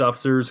police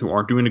officers who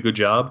aren't doing a good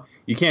job.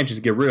 You can't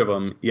just get rid of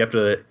them. You have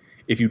to,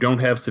 if you don't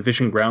have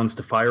sufficient grounds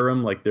to fire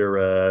them, like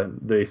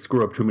they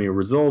screw up too many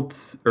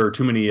results or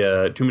too many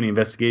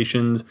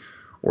investigations,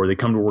 or they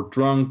come to work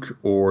drunk,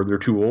 or they're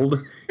too old,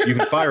 you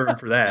can fire them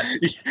for that.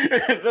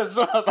 That's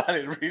not a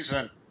valid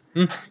reason.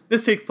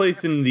 This takes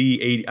place in the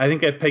 80s. I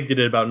think I pegged it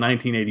at about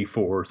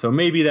 1984, so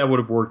maybe that would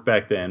have worked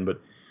back then.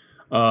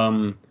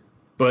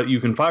 But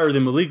you can fire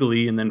them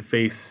illegally and then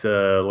face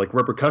like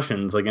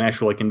repercussions, like an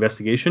actual like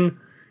investigation.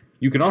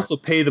 You can also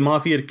pay the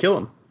mafia to kill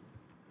them.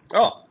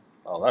 Oh,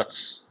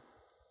 that's.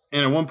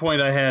 And at one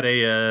point, I had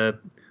a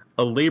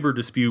labor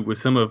dispute with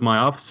some of my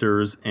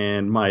officers,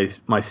 and my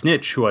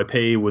snitch, who I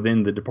pay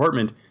within the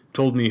department,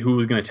 told me who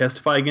was going to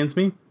testify against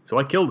me, so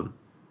I killed him.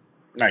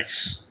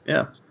 Nice.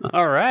 Yeah.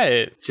 All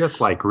right.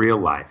 Just like real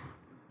life.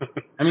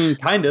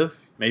 Kind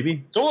of,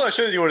 maybe. So what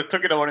shows you were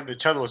talking about in the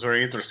chat was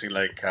very interesting.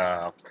 Like,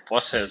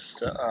 was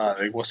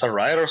it was a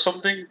riot or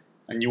something,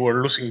 and you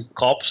were losing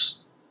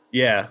cops?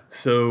 Yeah.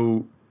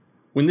 So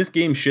when this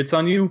game shits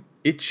on you,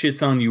 it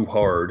shits on you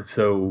hard.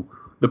 So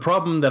the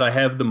problem that I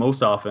have the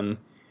most often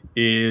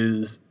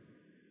is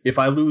if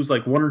I lose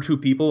like 1 or 2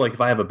 people, like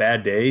if I have a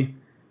bad day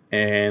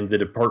and the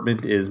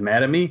department is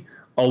mad at me,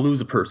 I'll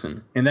lose a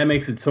person, and that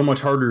makes it so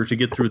much harder to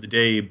get through the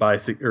day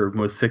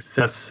with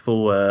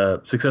successful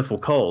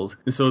calls.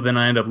 So then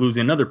I end up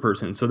losing another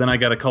person. So then I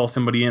got to call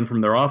somebody in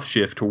from their off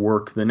shift to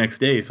work the next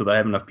day so that I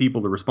have enough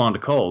people to respond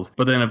to calls.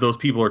 But then if those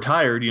people are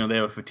tired, they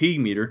have a fatigue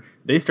meter,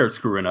 they start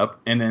screwing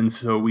up, and then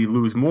so we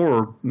lose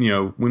more. We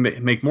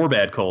make more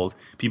bad calls.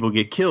 People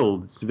get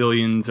killed,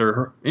 civilians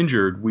are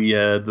injured.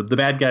 The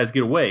bad guys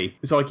get away.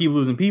 So I keep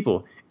losing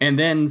people. And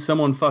then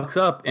someone fucks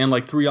up and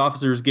like 3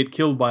 officers get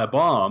killed by a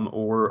bomb,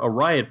 or a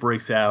riot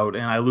breaks out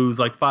and I lose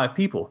like 5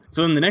 people.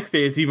 So then the next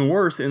day it's even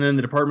worse, and then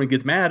the department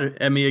gets mad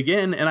at me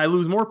again and I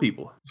lose more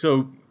people.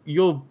 So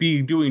you'll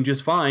be doing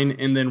just fine,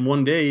 and then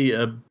one day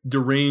a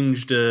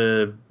deranged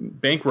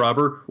bank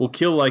robber will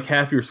kill like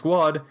half your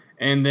squad,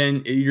 and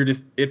then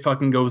it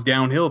fucking goes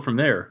downhill from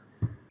there.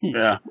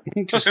 Yeah.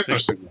 That's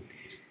interesting.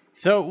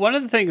 So one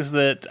of the things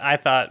that I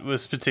thought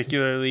was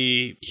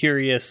particularly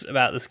curious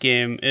about this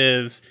game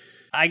is,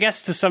 I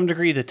guess to some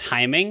degree, the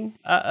timing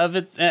of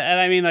it. And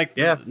I mean, like,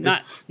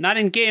 not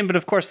in game, but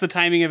of course the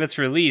timing of its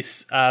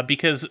release,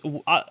 because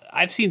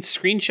I've seen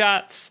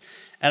screenshots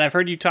and I've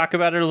heard you talk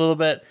about it a little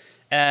bit.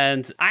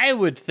 And I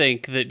would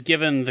think that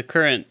given the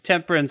current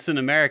temperance in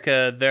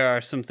America, there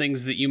are some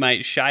things that you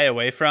might shy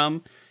away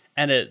from.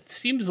 And it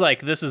seems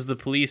like This Is the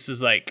Police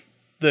is like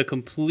the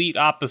complete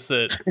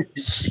opposite.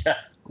 Yeah.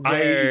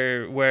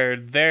 Where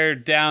they're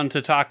down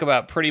to talk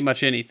about pretty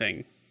much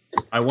anything.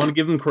 I want to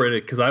give them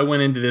credit because I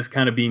went into this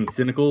kind of being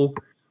cynical.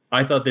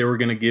 I thought they were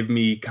going to give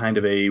me kind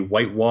of a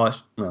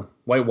whitewash. Well,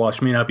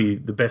 whitewash may not be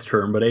the best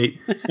term, but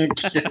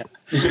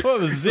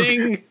Whoa,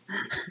 zing!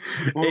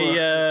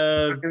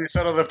 It's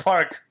out of the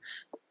park.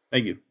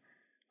 Thank you.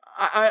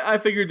 I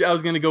figured I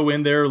was going to go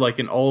in there like,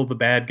 and all the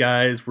bad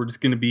guys were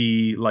just going to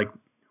be like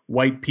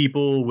white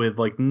people with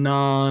like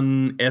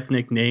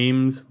non-ethnic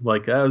names.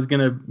 Like I was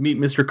going to meet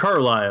Mr.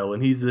 Carlisle,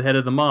 and he's the head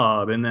of the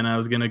mob, and then I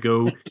was going to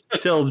go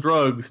sell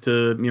drugs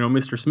to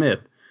Mr.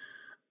 Smith.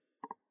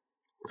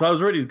 So I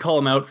was ready to call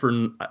them out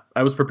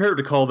I was prepared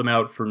to call them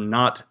out for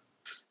not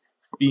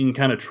being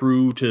kind of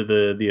true to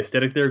the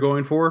aesthetic they're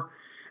going for.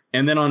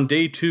 And then on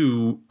day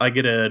 2, I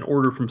get an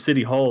order from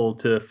City Hall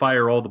to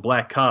fire all the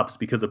black cops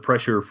because of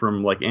pressure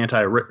from like like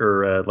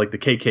the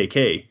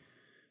KKK.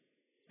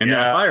 And then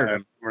I fired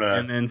them.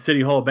 And then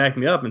City Hall backed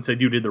me up and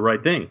said, you did the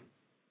right thing.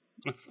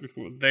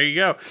 There you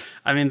go.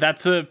 I mean,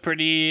 that's a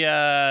pretty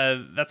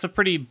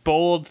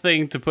bold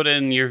thing to put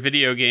in your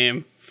video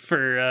game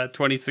for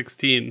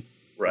 2016.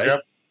 Right.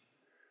 Yep.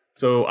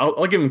 So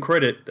I'll give them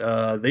credit.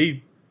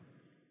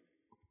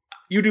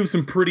 You do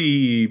some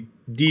pretty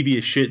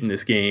devious shit in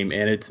this game,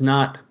 and it's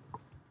not.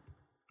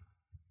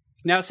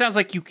 Now it sounds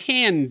like you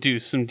can do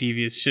some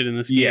devious shit in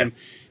this game.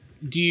 Yes.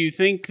 Do you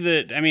think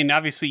that? I mean,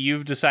 obviously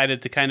you've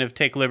decided to kind of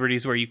take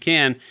liberties where you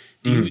can.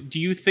 Do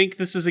you think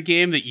this is a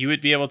game that you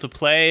would be able to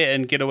play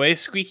and get away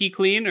squeaky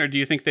clean, or do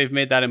you think they've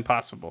made that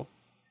impossible?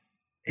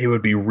 It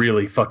would be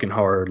really fucking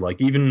hard.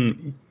 Like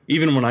even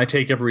when I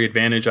take every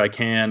advantage I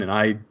can and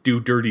I do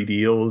dirty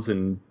deals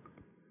and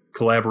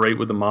collaborate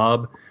with the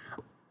mob,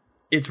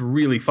 it's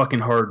really fucking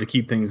hard to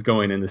keep things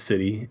going in the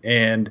city.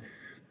 And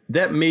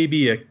that may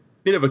be a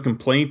bit of a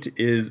complaint,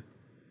 is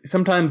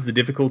sometimes the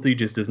difficulty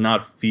just does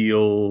not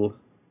feel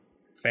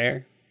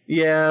fair.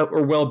 Yeah,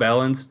 or well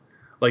balanced.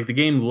 Like the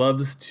game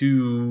loves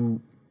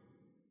to.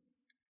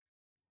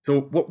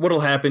 So what'll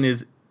happen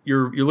is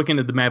you're looking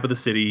at the map of the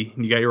city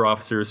and you got your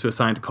officers who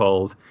assigned to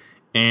calls,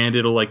 and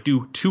it'll like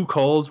do 2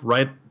 calls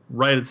right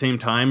at the same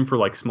time for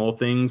like small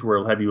things where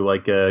it'll have you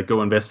like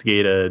go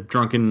investigate a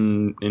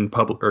drunken in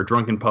public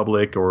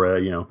or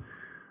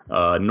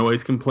a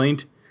noise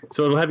complaint.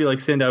 So it'll have you like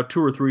send out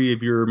 2 or 3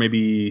 of your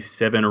maybe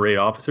 7 or 8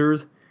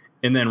 officers,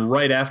 and then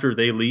right after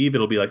they leave,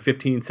 it'll be like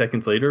 15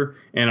 seconds later,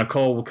 and a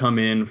call will come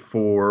in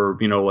for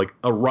like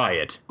a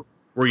riot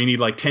where you need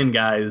like 10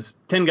 guys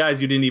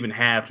you didn't even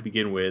have to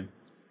begin with.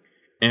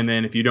 And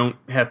then if you don't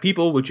have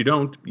people, which you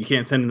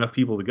can't send enough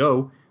people to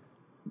go,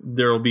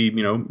 there'll be,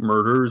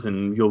 murders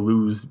and you'll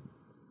lose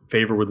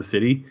favor with the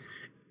city.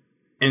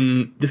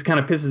 And this kind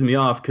of pisses me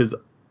off because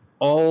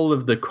all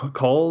of the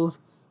calls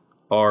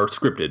are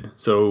scripted.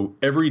 So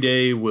every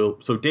day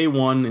day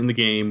 1 in the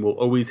game will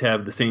always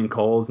have the same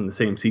calls in the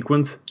same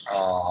sequence.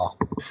 Oh.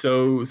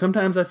 So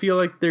sometimes I feel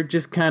like they're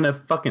just kind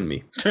of fucking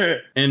me.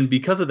 And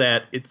because of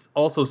that, it's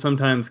also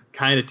sometimes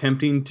kind of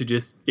tempting to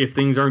just, if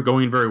things aren't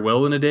going very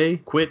well in a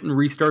day, quit and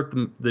restart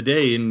the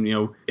day and,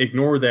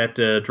 ignore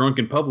that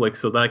drunken public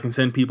so that I can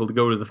send people to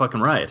go to the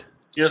fucking riot.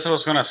 Yes, I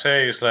was going to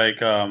say is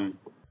like,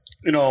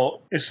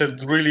 is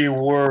it really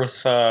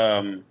worth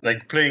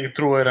like playing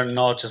through it and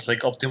not just like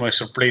optimize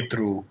your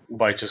playthrough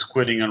by just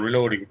quitting and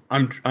reloading?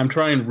 I'm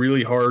trying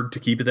really hard to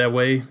keep it that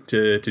way,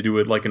 to do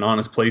it like an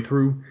honest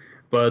playthrough.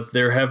 But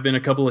there have been a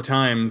couple of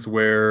times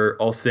where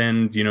I'll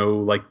send,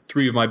 like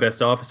 3 of my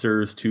best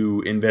officers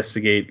to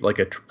investigate like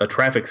a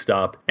traffic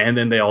stop, and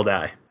then they all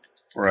die.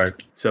 Right.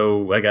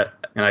 So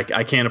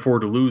I can't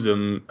afford to lose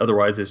them.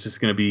 Otherwise, it's just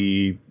going to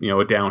be,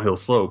 a downhill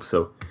slope.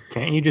 So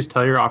can't you just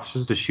tell your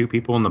officers to shoot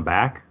people in the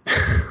back?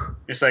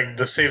 It's like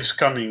the safe's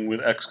coming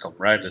with XCOM,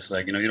 right? It's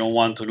like, you don't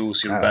want to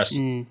lose your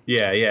best.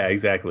 Yeah,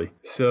 exactly.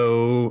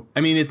 So, I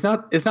mean, it's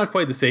not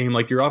quite the same.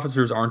 Like, your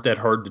officers aren't that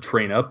hard to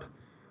train up.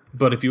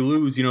 But if you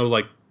lose,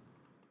 like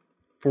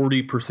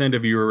 40%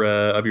 of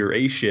your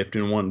A shift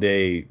in one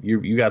day,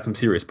 you got some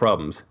serious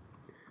problems.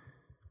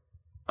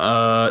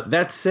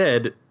 That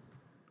said,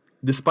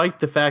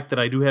 despite the fact that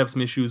I do have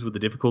some issues with the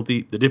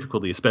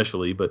difficulty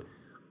especially, but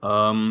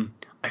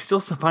I still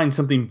find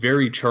something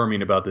very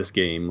charming about this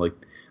game. Like,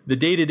 the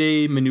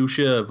day-to-day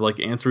minutia of like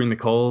answering the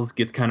calls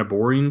gets kind of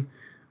boring,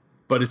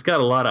 but it's got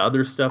a lot of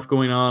other stuff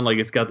going on. Like,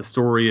 it's got the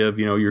story of,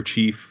 your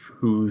chief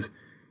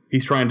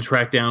he's trying to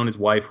track down his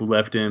wife who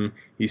left him.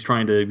 He's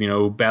trying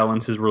to,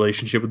 balance his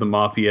relationship with the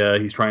mafia.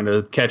 He's trying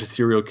to catch a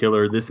serial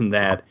killer, this and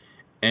that.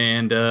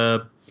 And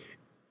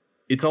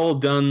it's all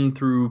done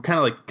through kind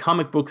of like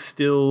comic book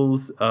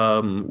stills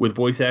with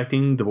voice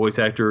acting. The voice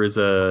actor is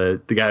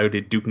the guy who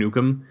did Duke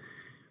Nukem.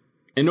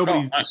 And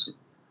nobody's... Oh, nice.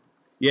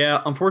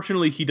 Yeah,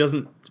 unfortunately, he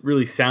doesn't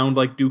really sound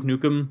like Duke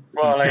Nukem.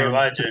 Well, I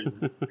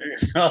imagine.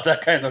 It's not that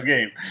kind of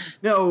game.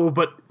 No,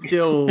 but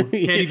still, can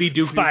he be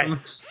Duke Nukem?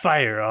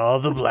 Fire all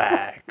the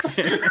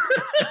blacks.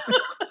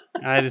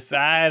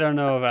 I don't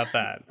know about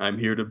that. I'm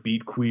here to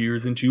beat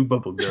queers and chew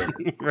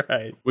bubblegum.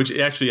 Right. Which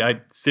actually,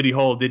 City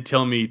Hall did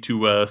tell me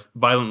to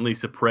violently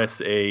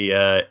suppress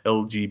a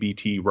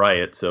LGBT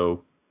riot, or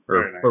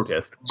Very nice.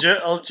 protest.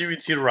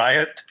 LGBT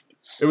riot?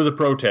 It was a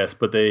protest,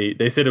 but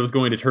they said it was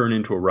going to turn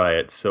into a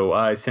riot, so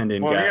I send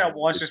in guys. Yeah,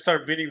 once you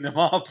start beating them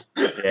up,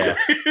 Yeah.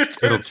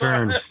 It'll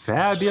turn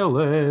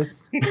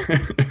fabulous.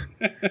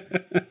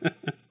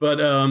 But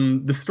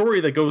the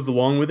story that goes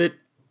along with it,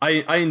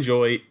 I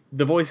enjoy.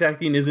 The voice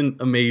acting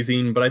isn't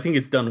amazing, but I think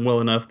it's done well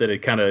enough that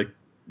it kind of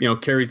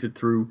carries it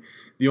through.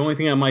 The only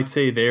thing I might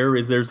say there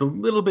is there's a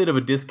little bit of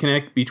a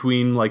disconnect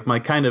between like my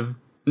kind of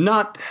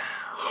not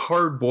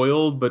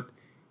hard-boiled, but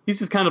he's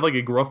just kind of like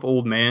a gruff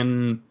old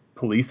man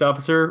police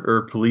officer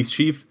or police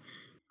chief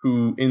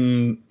who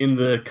in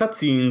the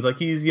cutscenes, like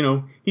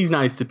he's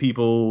nice to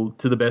people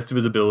to the best of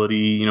his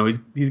ability.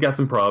 He's got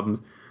some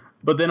problems.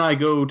 But then I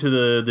go to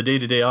the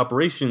day-to-day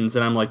operations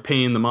and I'm like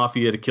paying the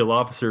mafia to kill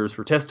officers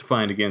for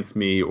testifying against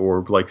me,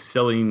 or like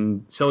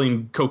selling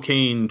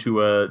cocaine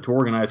to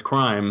organized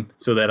crime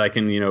so that I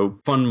can,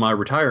 fund my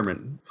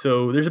retirement.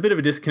 So there's a bit of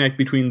a disconnect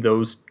between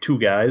those two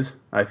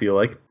guys, I feel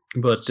like.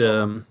 But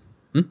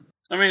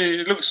I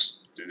mean, it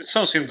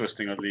sounds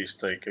interesting at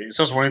least. Like it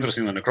sounds more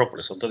interesting than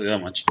Necropolis, I'll tell you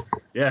that much.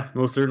 Yeah,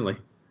 most certainly.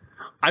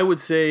 I would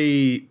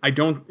say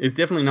it's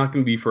definitely not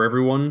going to be for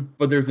everyone,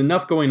 but there's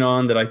enough going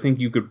on that I think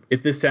you could,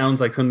 if this sounds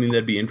like something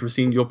that'd be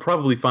interesting, you'll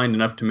probably find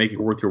enough to make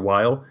it worth your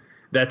while.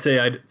 That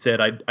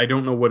said, I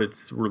don't know what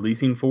it's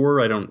releasing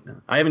for.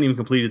 I haven't even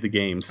completed the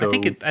game, so I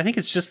think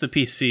it's just the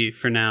PC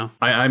for now.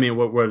 I mean,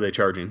 what are they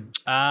charging?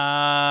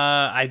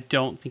 I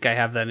don't think I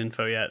have that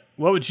info yet.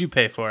 What would you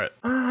pay for it?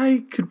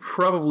 I could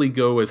probably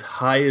go as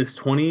high as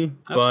 20,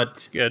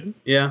 but good.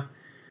 Yeah.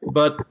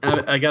 But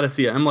I gotta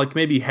see it. I'm like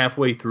maybe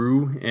halfway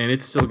through, and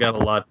it's still got a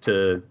lot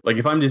to like.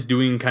 If I'm just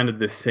doing kind of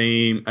the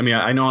same, I mean,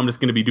 I know I'm just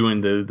going to be doing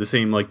the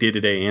same like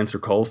day-to-day answer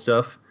call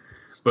stuff.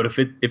 But if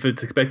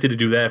it's expected to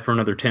do that for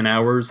another 10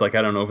 hours, like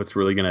I don't know if it's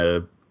really going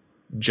to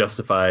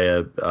justify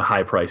a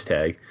high price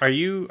tag. Are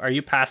you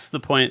past the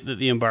point that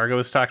the embargo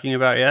was talking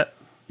about yet?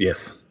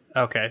 Yes.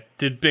 Okay.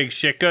 Did big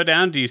shit go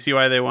down? Do you see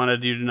why they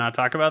wanted you to not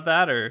talk about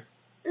that, or?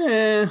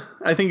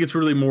 I think it's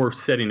really more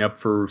setting up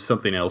for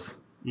something else.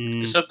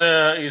 Is that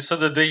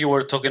the day you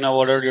were talking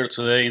about earlier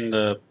today in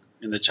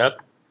the chat?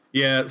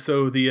 Yeah,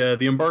 so the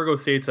embargo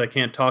states I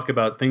can't talk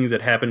about things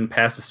that happen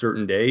past a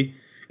certain day.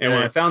 And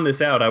when I found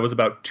this out, I was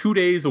about 2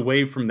 days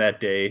away from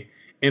that day,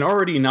 and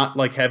already not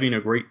like having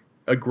a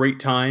great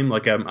time.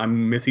 Like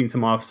I'm missing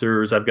some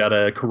officers. I've got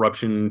a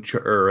corruption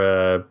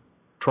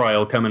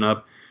trial coming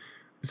up.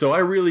 So I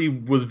really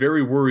was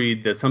very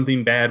worried that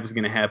something bad was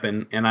going to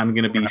happen, and I'm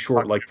going to be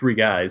short like 3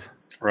 guys.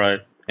 Right.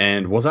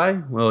 And was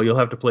I? Well, you'll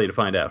have to play to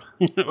find out.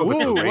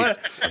 Ooh,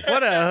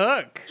 what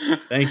a hook!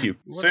 Thank you.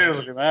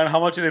 Seriously, man, how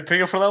much did they pay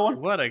you for that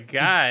one? What a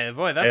guy,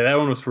 boy! That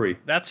one was free.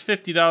 That's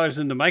 $50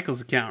 into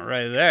Michael's account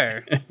right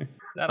there.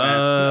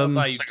 That'll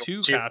buy you 2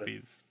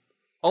 copies.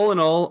 All in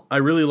all, I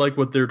really like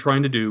what they're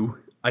trying to do.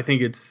 I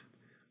think it's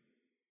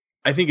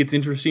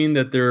interesting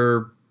that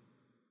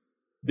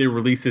they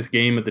released this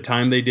game at the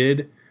time they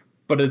did,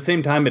 but at the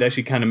same time, it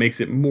actually kind of makes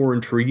it more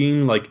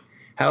intriguing. Like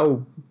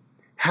how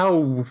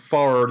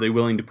far are they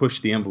willing to push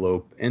the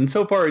envelope? And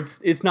so far,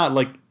 it's not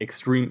like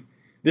extreme.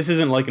 This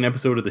isn't like an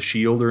episode of The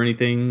Shield or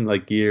anything.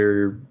 Like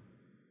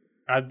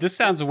this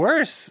sounds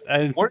worse.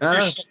 Weren't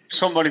you stroking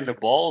somebody in the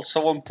balls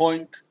at one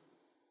point?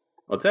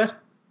 What's that?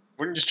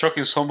 Weren't you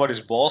stroking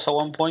somebody's balls at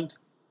one point?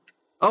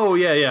 Oh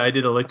yeah. I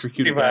did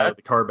electrocute a guy with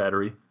a car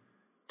battery.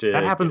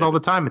 That happens all the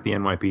time at the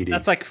NYPD.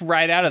 That's like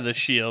right out of The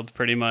Shield,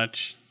 pretty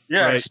much.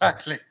 Yeah, right.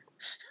 Exactly.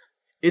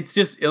 It's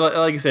just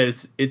like I said.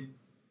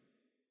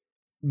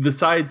 The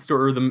side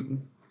story,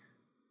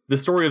 the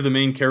story of the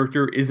main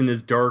character isn't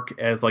as dark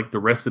as like the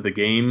rest of the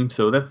game,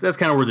 so that's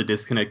kind of where the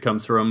disconnect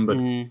comes from. But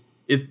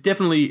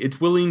it's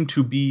willing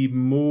to be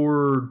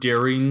more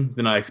daring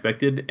than I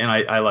expected, and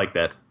I like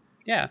that.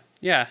 Yeah,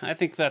 I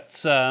think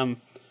that's I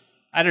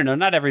don't know.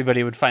 Not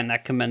everybody would find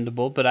that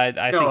commendable, but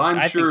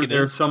I'm sure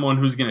there's someone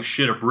who's gonna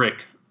shit a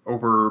brick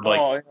over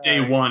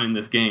day one in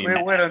this game.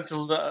 Wait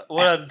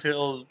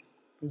until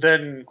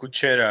then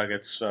Kuchera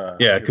gets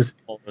because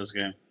this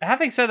game.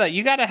 Having said that,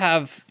 you gotta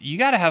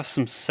have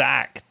some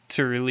sack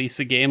to release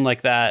a game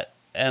like that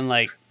and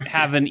like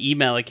have an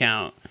email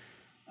account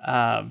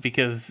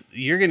because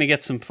you're gonna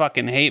get some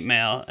fucking hate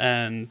mail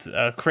and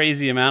a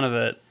crazy amount of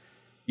it.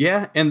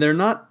 Yeah, and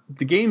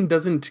the game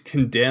doesn't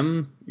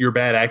condemn your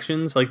bad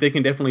actions. Like they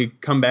can definitely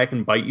come back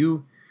and bite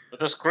you.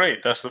 But that's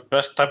great. That's the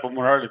best type of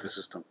morality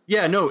system.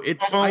 Yeah, no,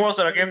 it's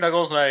a game that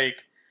goes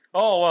like,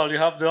 oh, well, you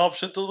have the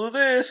option to do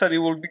this, and it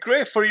will be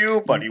great for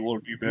you, but it will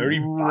be very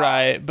bad.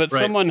 Right, but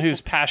someone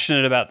who's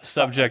passionate about the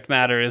subject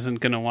matter isn't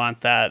going to want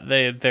that.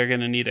 They're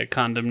going to need a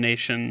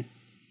condemnation.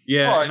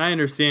 Yeah, and I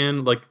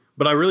understand,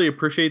 but I really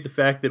appreciate the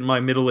fact that my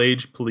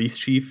middle-aged police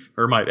chief,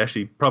 or my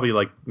actually probably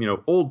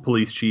old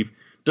police chief,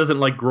 doesn't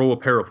grow a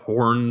pair of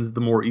horns the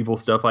more evil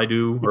stuff I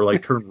do, or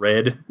turn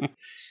red.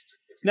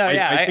 No,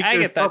 I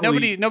get that.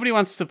 Nobody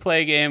wants to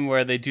play a game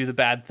where they do the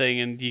bad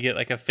thing and you get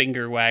a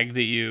finger wagged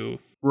at you.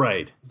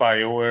 Right.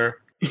 BioWare.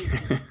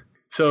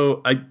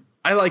 So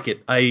I like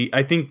it.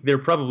 I think there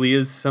probably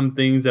is some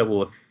things that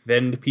will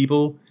offend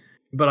people,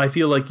 but I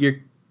feel like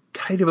you're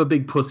kind of a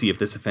big pussy if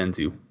this offends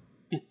you.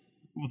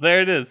 Well,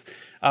 there it is.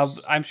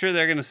 I'm sure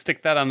they're going to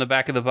stick that on the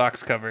back of the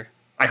box cover.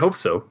 I hope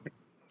so.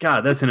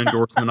 God, that's an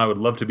endorsement I would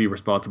love to be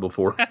responsible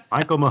for.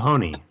 Michael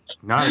Mahoney,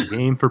 not a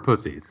game for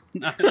pussies.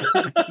 Not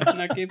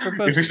game for If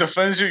pussies. it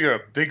offends you, you're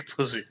a big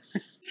pussy.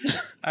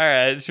 All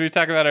right, should we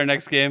talk about our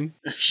next game?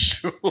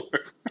 Sure.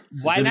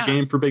 Why Is it not? a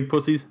game for big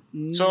pussies?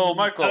 So,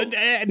 Michael,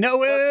 No,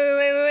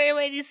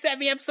 wait! You set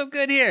me up so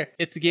good here.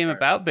 It's a game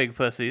about big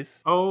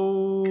pussies.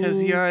 Oh.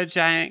 Because you're a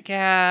giant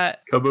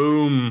cat.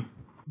 Kaboom!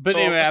 But So-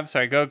 anyway, I'm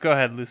sorry. Go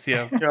ahead,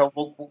 Lucio. yeah,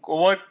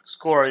 what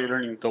score are you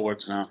leaning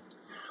towards now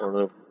for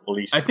the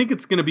police? I think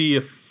it's going to be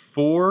a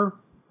 4.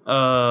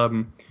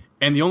 And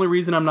the only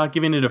reason I'm not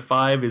giving it a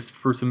 5 is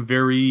for some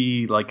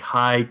very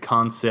high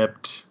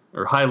concept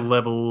or high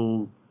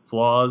level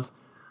flaws.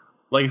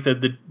 Like I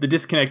said, the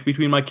disconnect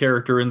between my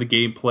character and the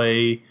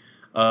gameplay,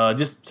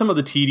 just some of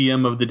the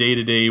tedium of the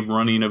day-to-day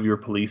running of your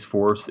police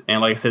force,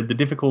 and like I said, the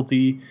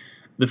difficulty,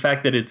 the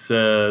fact that it's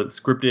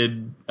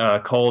scripted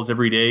calls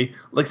every day.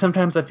 Like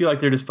sometimes I feel like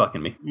they're just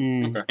fucking me.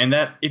 Okay. And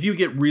that if you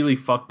get really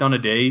fucked on a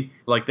day,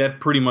 like that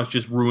pretty much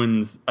just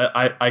ruins.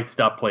 I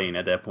stop playing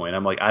at that point.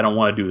 I'm like, I don't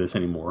want to do this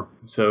anymore.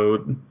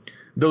 So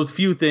those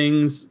few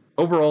things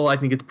overall, I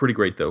think it's pretty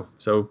great though.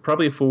 So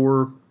probably a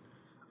 4.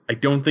 I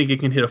don't think it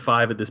can hit a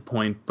 5 at this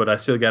point, but I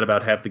still got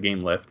about half the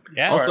game left.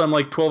 Yeah. Also, Alright. I'm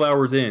like 12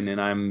 hours in,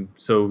 and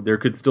so there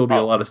could still be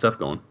a lot of stuff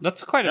going.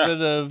 That's quite a Yeah.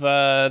 bit of.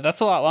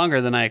 That's a lot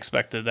longer than I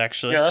expected,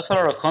 actually. Yeah, that's a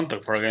lot of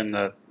content for a game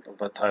of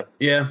that type.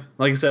 Yeah,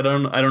 like I said,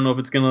 I don't know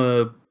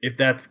if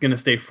that's gonna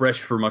stay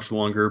fresh for much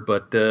longer,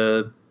 but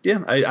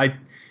yeah, I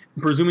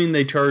presuming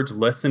they charge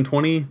less than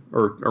 20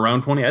 or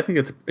around 20, I think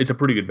it's a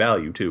pretty good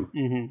value too.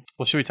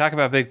 Well, should we talk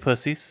about big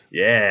pussies?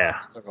 Yeah.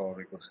 Let's talk about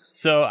it.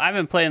 So I've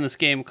been playing this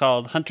game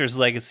called Hunter's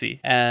Legacy,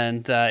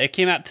 and it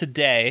came out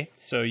today.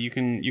 So you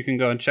can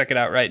go and check it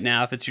out right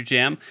now if it's your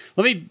jam.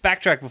 Let me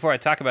backtrack before I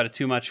talk about it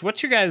too much.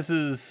 What's your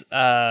guys's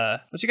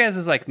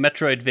like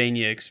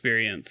Metroidvania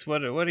experience?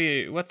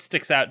 What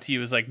sticks out to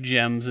you as like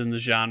gems in the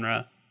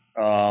genre?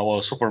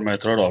 Well, Super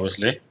Metroid,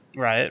 obviously.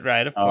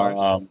 Right, of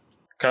course.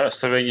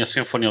 Castlevania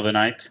Symphony of the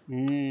Night.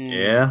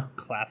 Yeah.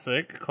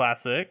 Classic.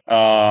 Let's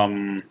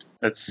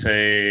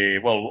say,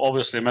 well,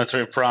 obviously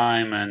Metroid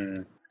Prime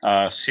and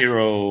not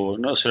Zero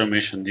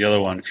Mission, the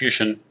other one,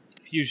 Fusion.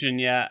 Fusion,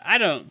 yeah. I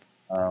don't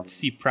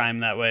see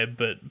Prime that way,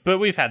 but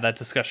we've had that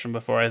discussion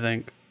before, I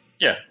think.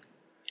 Yeah,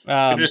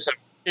 it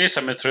is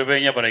a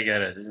Metroidvania, but I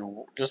get it.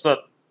 Just not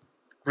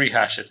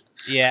rehash it.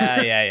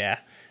 Yeah.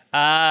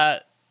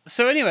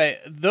 So anyway,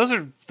 those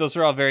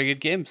are all very good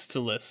games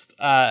to list.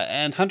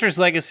 And Hunter's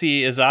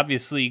Legacy is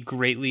obviously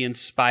greatly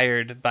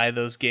inspired by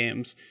those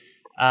games.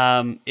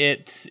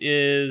 It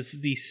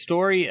is the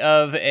story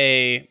of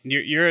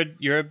you're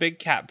a big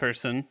cat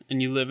person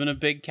and you live in a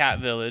big cat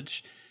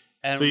village.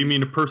 And So you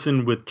mean a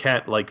person with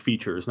cat-like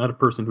features, not a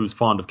person who's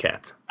fond of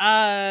cats?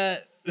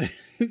 right.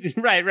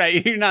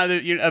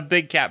 You're a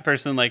big cat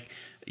person. Like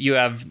you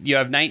have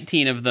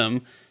 19 of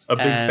them. A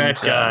big And,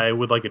 fat guy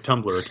with like a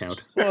Tumblr account.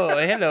 Oh,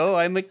 hello,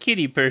 I'm a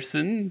kitty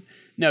person.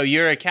 No,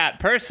 you're a cat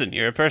person.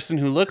 You're a person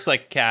who looks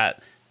like a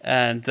cat,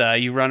 and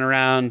you run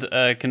around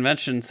a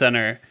convention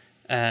center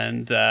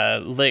and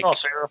lick. Oh,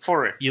 so you're a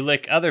furry. You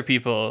lick other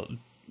people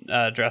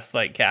dressed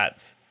like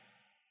cats.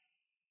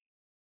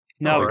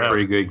 Sounds like a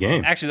pretty good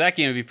game. Actually, that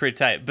game would be pretty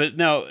tight. But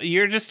no,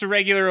 you're just a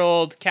regular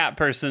old cat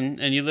person,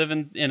 and you live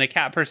in a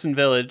cat person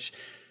village.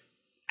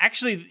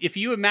 Actually, if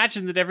you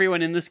imagine that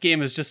everyone in this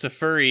game is just a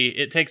furry,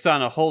 it takes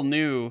on a whole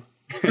new...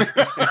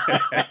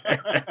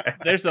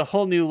 There's a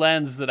whole new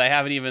lens that I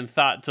haven't even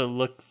thought to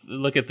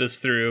look at this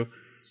through.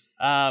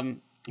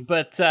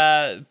 But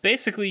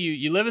basically,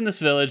 you live in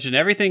this village, and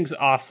everything's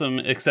awesome,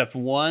 except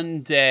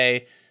one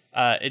day,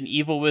 an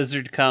evil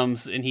wizard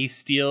comes, and he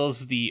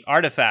steals the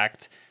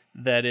artifact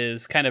that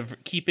is kind of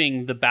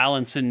keeping the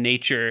balance in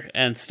nature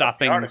and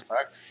stopping...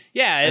 Artifact.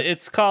 Yeah,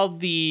 it's called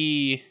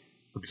the...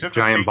 Is it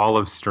Giant ball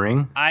of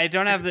string. I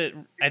don't have it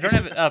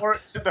up.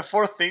 Is it the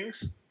 4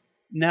 things?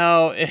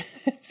 No,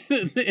 it's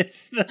the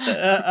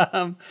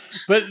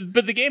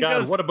but the game God,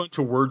 goes. what a bunch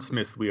of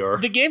wordsmiths we are.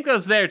 The game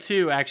goes there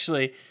too.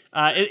 Actually,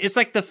 it's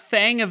like the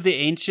Fang of the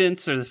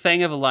Ancients or the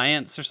Fang of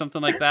Alliance or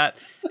something like that.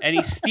 And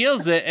he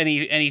steals it and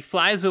he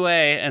flies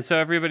away. And so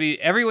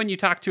everyone you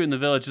talk to in the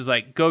village is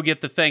like, "Go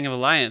get the Fang of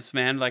Alliance,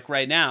 man! Like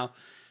right now."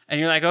 And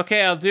you're like,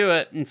 "Okay, I'll do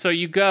it." And so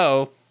you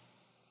go,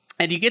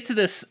 and you get to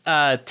this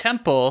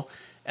temple.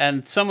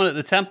 And someone at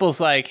the temple's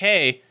like,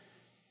 hey,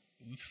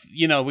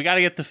 we got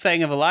to get the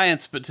Fang of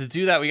Alliance, but to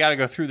do that, we got to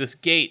go through this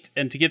gate.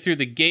 And to get through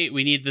the gate,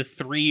 we need the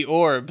 3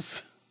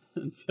 orbs.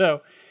 And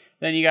so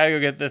then you got to go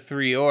get the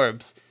 3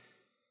 orbs.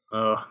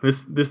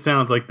 This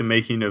sounds like the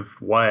making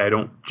of why I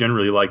don't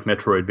generally like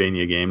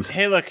Metroidvania games.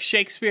 Hey, look,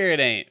 Shakespeare it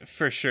ain't,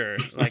 for sure.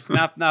 Like,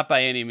 not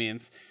by any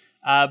means.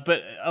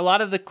 But a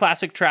lot of the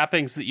classic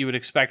trappings that you would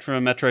expect from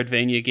a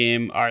Metroidvania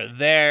game are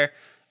there.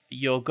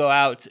 You'll go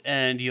out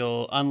and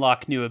you'll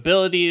unlock new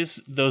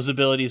abilities. Those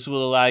abilities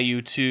will allow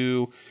you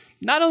to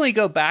not only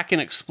go back and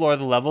explore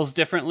the levels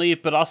differently,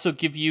 but also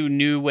give you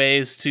new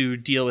ways to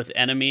deal with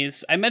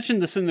enemies. I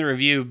mentioned this in the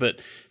review, but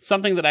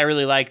something that I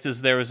really liked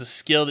is there was a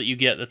skill that you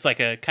get that's like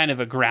a kind of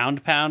a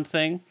ground pound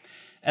thing.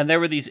 And there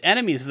were these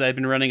enemies that I've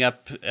been running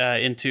up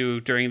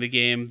into during the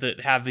game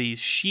that have these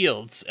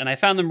shields. And I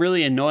found them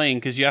really annoying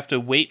because you have to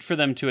wait for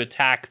them to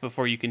attack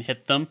before you can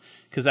hit them,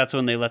 because that's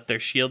when they let their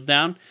shield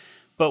down.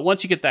 But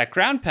once you get that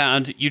ground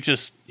pound, you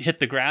just hit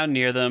the ground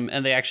near them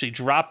and they actually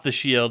drop the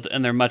shield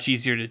and they're much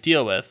easier to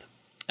deal with.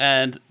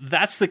 And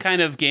that's the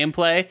kind of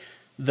gameplay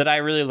that I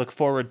really look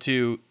forward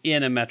to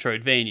in a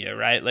Metroidvania,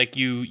 right? Like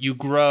you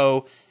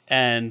grow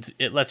and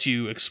it lets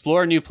you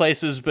explore new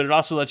places, but it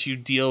also lets you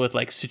deal with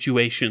like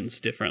situations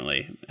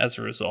differently as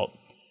a result.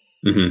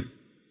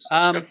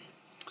 Mm-hmm.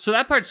 So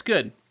that part's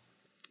good.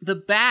 The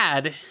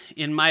bad,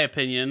 in my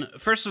opinion,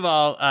 first of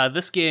all,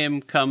 this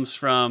game comes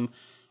from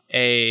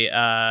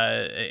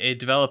a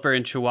developer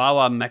in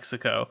Chihuahua,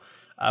 Mexico,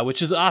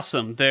 which is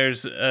awesome.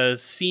 There's a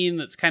scene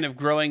that's kind of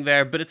growing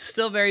there, but it's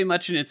still very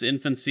much in its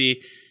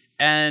infancy.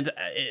 And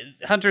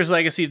Hunter's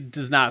Legacy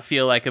does not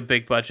feel like a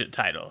big budget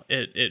title.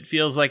 It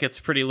feels like it's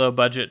pretty low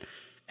budget.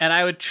 And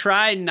I would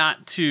try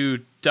not to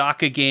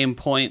dock a game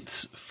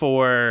points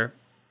for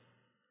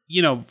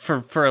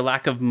a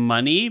lack of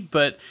money,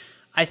 but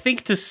I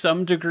think to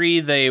some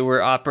degree they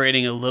were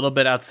operating a little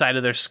bit outside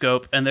of their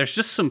scope, and there's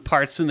just some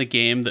parts in the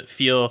game that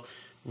feel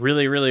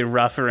really, really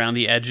rough around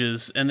the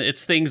edges. And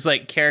it's things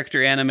like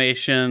character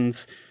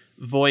animations,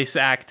 voice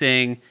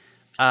acting.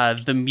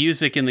 The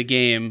music in the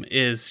game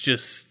is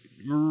just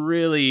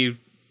really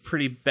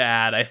pretty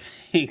bad, I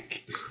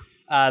think.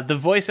 The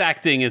voice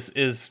acting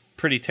is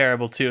pretty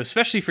terrible too,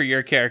 especially for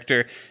your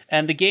character.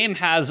 And the game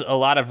has a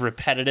lot of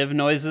repetitive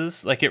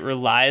noises. Like, it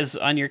relies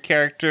on your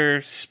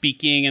character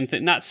speaking and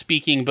not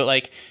speaking, but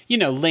like,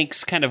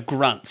 Link's kind of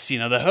grunts,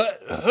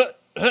 the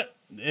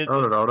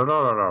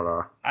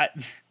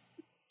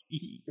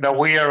The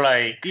weird,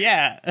 like,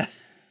 yeah.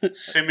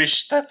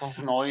 Simish type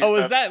of noise. Oh,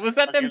 was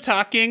that them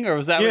talking, or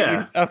was that?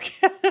 Yeah.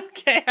 Okay.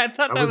 Okay. I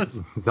thought that was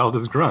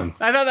Zelda's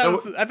grunts. I thought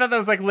that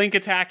was like Link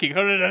attacking.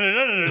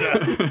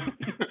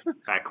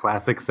 That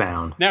classic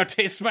sound. Now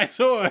taste my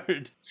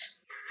sword.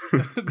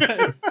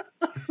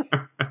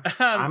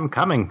 I'm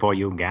coming for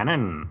you,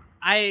 Ganon.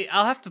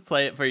 I'll have to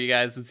play it for you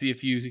guys and see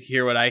if you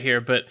hear what I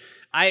hear, but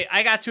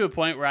I got to a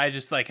point where I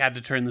just like had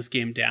to turn this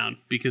game down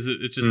because it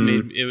just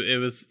made it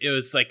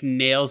was like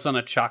nails on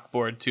a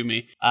chalkboard to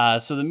me.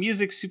 So the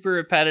music's super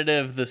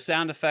repetitive. The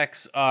sound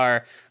effects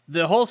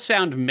the whole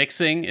sound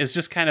mixing is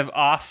just kind of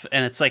off,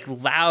 and it's like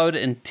loud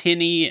and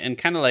tinny and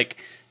kind of like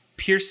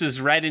pierces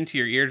right into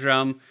your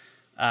eardrum.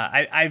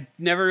 I've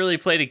never really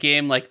played a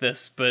game like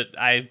this, but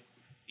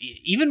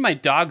even my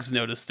dogs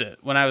noticed it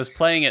when I was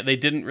playing it. They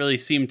didn't really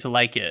seem to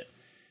like it.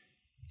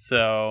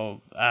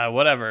 So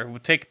whatever, we'll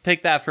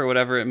take that for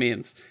whatever it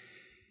means.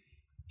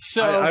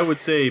 So I would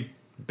say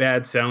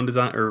bad sound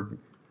design or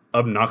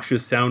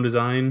obnoxious sound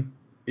design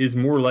is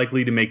more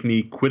likely to make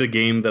me quit a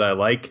game that I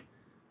like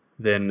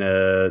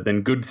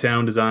than good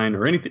sound design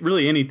or anything.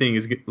 Really, anything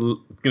is going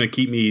to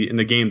keep me in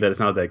a game that is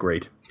not that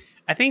great.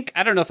 I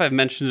don't know if I've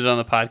mentioned it on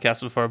the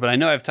podcast before, but I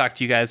know I've talked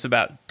to you guys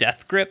about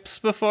Death Grips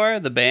before,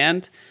 the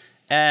band.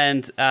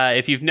 And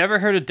if you've never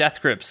heard a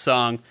Death Grips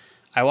song,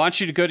 I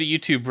want you to go to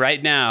YouTube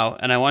right now,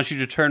 and I want you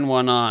to turn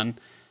one on.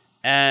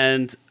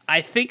 And I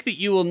think that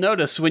you will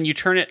notice when you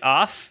turn it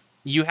off,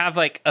 you have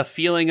like a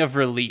feeling of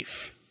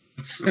relief.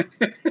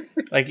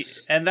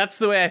 And that's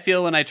the way I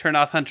feel when I turn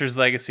off Hunter's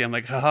Legacy. I'm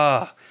like,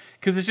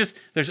 because it's just,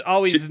 there's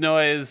always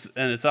noise,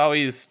 and it's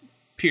always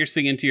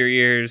piercing into your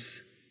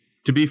ears.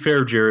 To be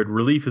fair, Jared,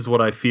 relief is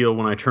what I feel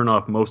when I turn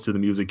off most of the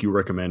music you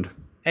recommend.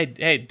 Hey,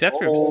 Death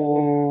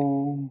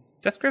Grips.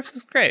 Death Grips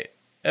is great.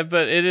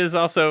 But it is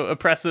also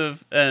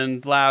oppressive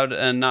and loud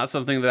and not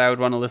something that I would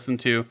want to listen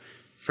to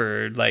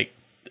for like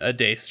a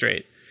day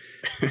straight.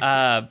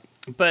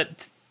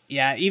 But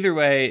yeah, either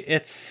way,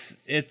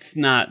 it's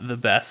not the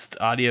best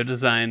audio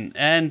design.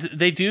 And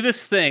they do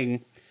this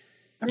thing.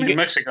 I mean,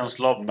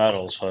 Mexicans love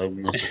metal, so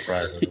I'm not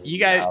surprised. You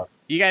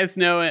guys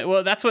know it.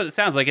 Well, that's what it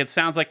sounds like. It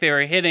sounds like they were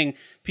hitting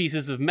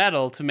pieces of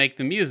metal to make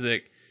the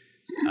music.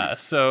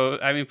 So,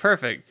 I mean,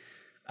 perfect.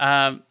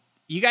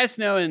 You guys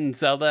know in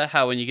Zelda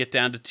how when you get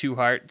down to 2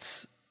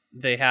 hearts,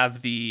 they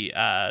have the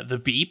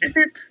beep? Beep,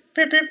 beep,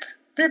 beep, beep,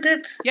 beep,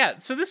 beep. Yeah,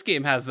 so this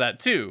game has that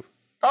too.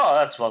 Oh,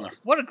 that's wonderful.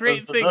 What a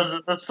great thing.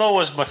 That's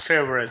always my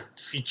favorite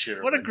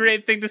feature. What a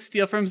great thing to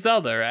steal from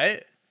Zelda,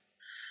 right?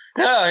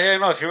 Yeah,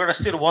 no, if you're going to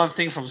steal one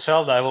thing from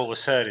Zelda, I've always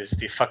said, is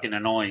the fucking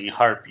annoying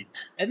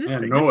heartbeat. And this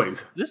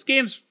noise. This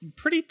game's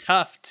pretty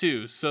tough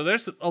too, so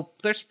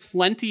there's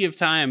plenty of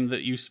time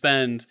that you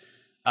spend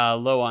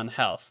low on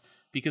health.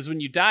 Because when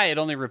you die, it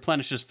only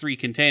replenishes 3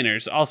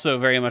 containers, also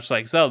very much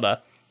like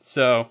Zelda.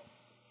 So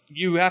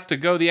you have to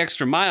go the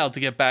extra mile to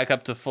get back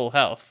up to full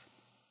health.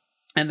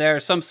 And there are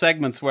some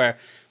segments where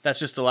that's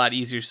just a lot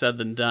easier said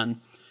than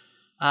done.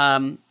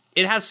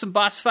 It has some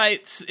boss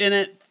fights in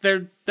it.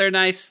 They're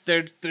nice.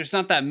 There's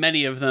not that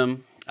many of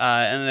them,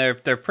 and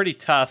they're pretty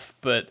tough.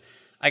 But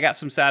I got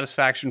some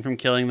satisfaction from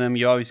killing them.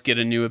 You always get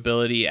a new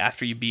ability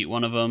after you beat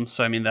one of them.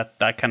 So, I mean,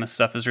 that kind of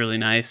stuff is really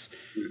nice.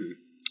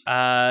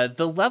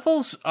 The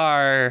levels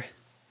are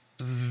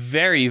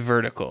very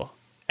vertical.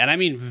 And I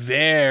mean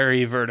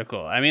very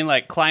vertical. I mean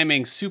like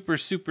climbing super,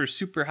 super,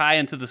 super high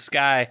into the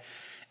sky.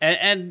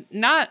 And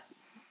not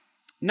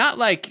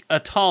like a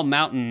tall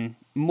mountain,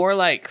 more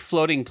like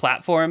floating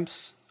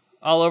platforms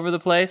all over the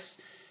place.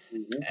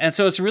 And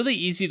so it's really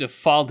easy to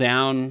fall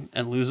down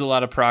and lose a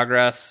lot of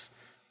progress.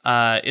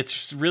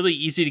 It's really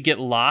easy to get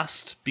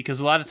lost because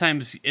a lot of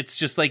times it's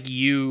just like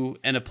you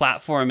and a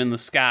platform in the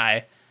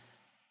sky.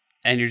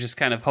 And you're just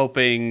kind of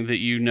hoping that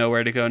you know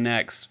where to go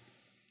next.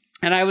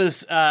 And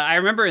I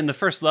remember in the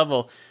first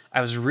level, I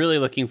was really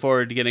looking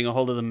forward to getting a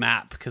hold of the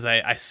map because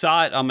I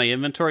saw it on my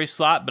inventory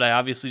slot, but I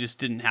obviously just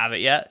didn't have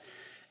it yet.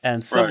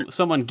 And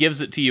someone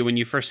gives it to you when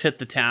you first hit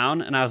the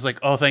town, and I was like,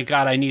 "Oh, thank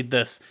God, I need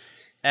this!"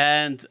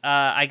 And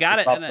I got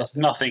it. And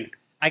nothing.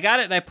 I got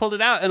it, and I pulled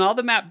it out, and all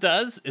the map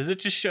does is it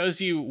just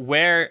shows you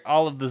where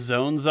all of the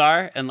zones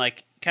are and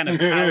like kind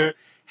of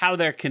how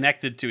they're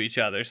connected to each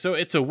other. So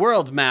it's a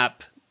world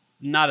map,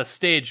 not a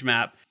stage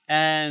map.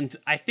 And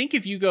I think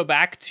if you go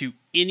back to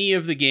any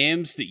of the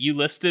games that you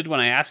listed when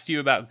I asked you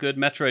about good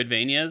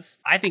Metroidvanias,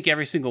 I think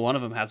every single one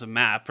of them has a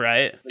map,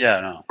 right?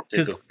 Yeah, no.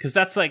 Because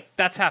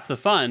that's half the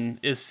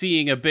fun, is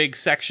seeing a big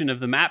section of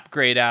the map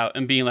grayed out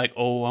and being like,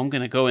 oh, I'm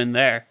going to go in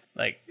there.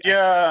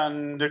 Yeah,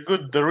 and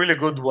the really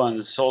good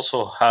ones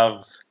also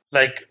have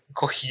like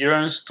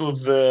coherence to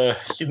the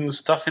hidden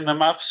stuff in the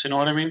maps, you know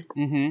what I mean?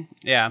 Mm-hmm.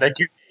 Yeah. Like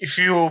if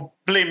you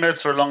play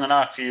Metro long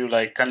enough, you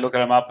like can look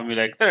at a map and be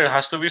like, there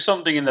has to be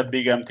something in the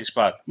big empty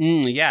spot.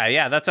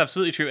 Yeah, that's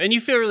absolutely true. And you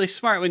feel really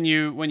smart when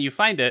you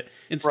find it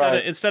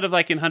instead of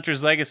like in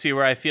Hunter's Legacy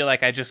where I feel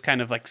like I just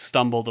kind of like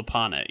stumbled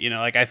upon it. You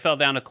know, like I fell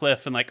down a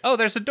cliff and like, oh,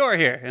 there's a door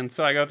here, and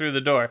so I go through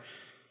the door.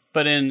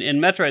 But in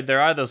Metroid,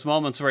 there are those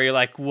moments where you're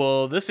like,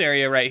 well, this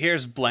area right here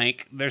is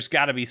blank. There's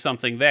got to be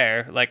something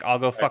there. Like, I'll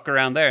go fuck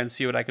around there and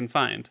see what I can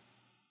find.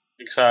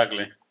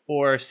 Exactly.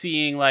 Or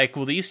seeing like,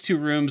 well, these two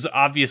rooms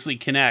obviously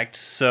connect,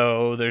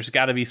 so there's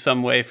got to be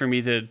some way for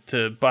me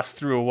to bust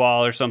through a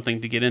wall or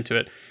something to get into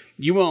it.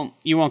 You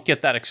won't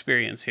get that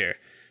experience here.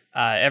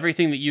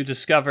 Everything that you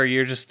discover,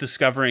 you're just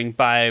discovering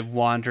by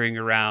wandering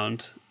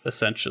around,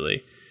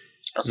 essentially.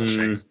 That's a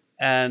shame.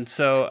 And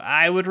so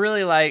I would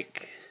really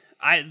like...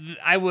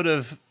 I would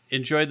have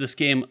enjoyed this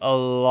game a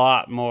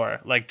lot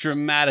more, like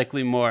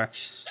dramatically more,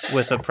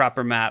 with a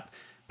proper map.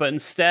 But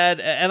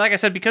instead, and like I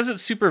said, because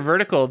it's super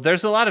vertical,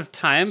 there's a lot of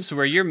times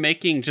where you're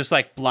making just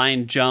like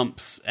blind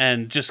jumps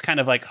and just kind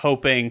of like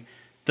hoping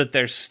that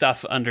there's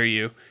stuff under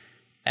you.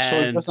 And so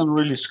it doesn't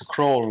really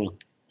scroll,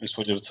 is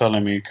what you're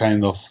telling me,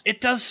 kind of. It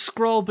does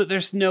scroll, but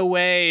there's no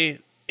way.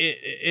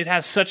 It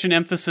has such an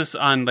emphasis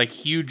on like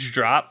huge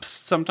drops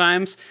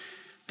sometimes.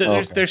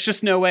 There's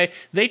just no way.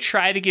 They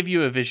try to give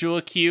you a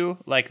visual cue,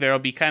 like there'll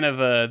be kind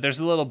of there's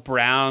a little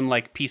brown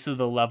like piece of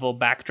the level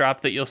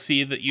backdrop that you'll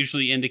see that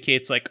usually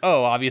indicates like,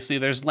 oh, obviously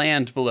there's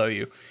land below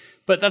you.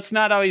 But that's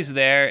not always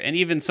there, and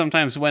even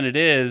sometimes when it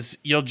is,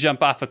 you'll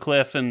jump off a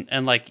cliff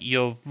and like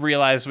you'll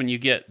realize when you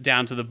get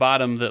down to the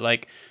bottom that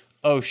like,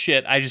 oh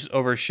shit, I just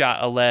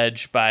overshot a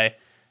ledge by,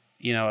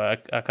 you know,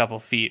 a couple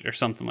feet or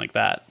something like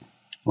that.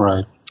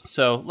 Right.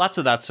 So lots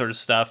of that sort of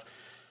stuff.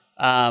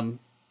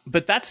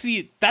 But that's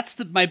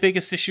my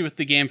biggest issue with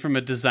the game from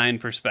a design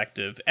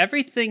perspective.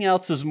 Everything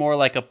else is more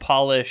like a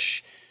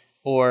polish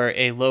or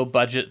a low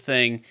budget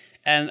thing.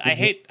 And I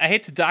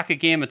hate to dock a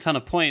game a ton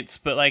of points,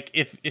 but like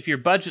if your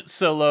budget's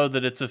so low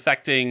that it's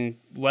affecting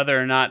whether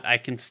or not I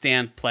can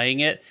stand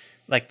playing it,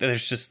 like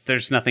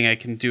there's nothing I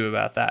can do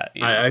about that.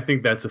 You know? I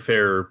think that's a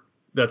fair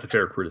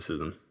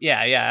criticism.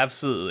 Yeah,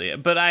 absolutely.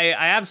 But I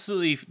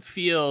absolutely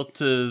feel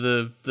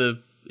to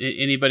the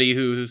anybody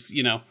who's,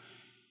 you know,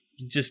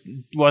 just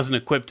wasn't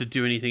equipped to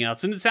do anything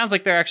else. And it sounds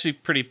like they're actually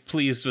pretty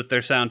pleased with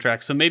their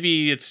soundtrack. So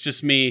maybe it's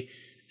just me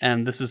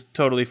and this is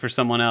totally for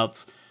someone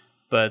else.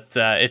 But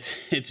it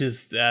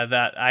just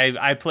that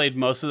I played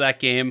most of that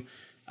game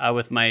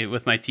with my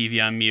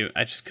TV on mute.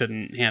 I just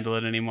couldn't handle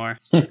it anymore.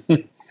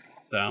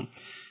 So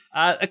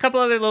a couple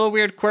other little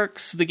weird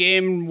quirks. The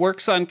game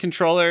works on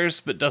controllers,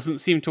 but doesn't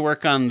seem to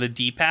work on the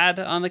D-pad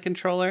on the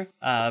controller.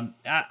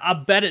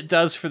 I'll bet it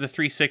does for the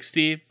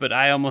 360, but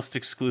I almost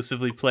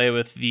exclusively play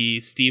with the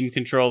Steam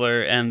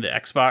controller and the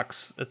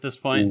Xbox at this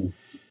point.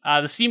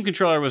 The Steam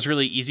controller was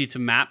really easy to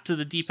map to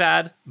the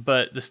D-pad,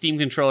 but the Steam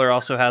controller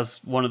also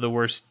has one of the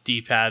worst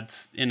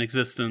D-pads in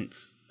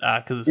existence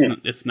because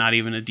it's not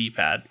even a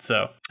D-pad,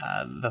 so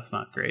that's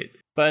not great.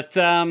 But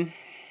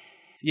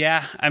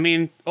yeah, I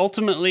mean,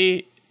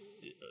 ultimately,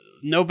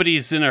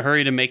 nobody's in a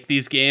hurry to make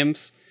these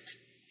games,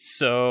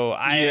 so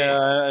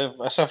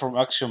aside from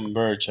Action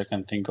Verge, I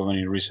can't think of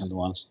any recent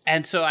ones.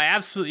 And so I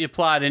absolutely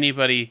applaud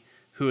anybody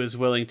who is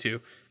willing to.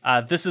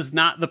 This is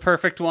not the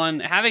perfect one.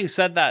 Having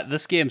said that,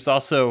 this game's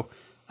also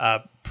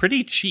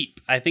pretty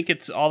cheap. I think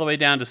it's all the way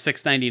down to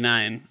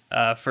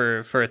 $6.99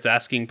 for its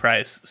asking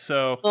price.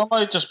 So I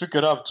might just pick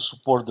it up to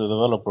support the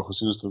developer who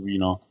seems to be, you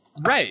know.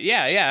 Right?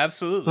 Yeah,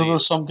 absolutely.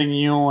 Something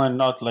new and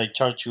not like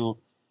charge you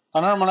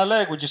an arm and a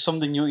leg, which is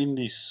something new in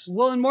this.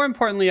 Well, and more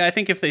importantly, I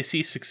think if they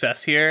see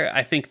success here,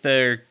 I think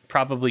they're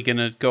probably going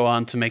to go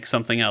on to make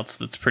something else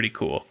that's pretty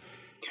cool.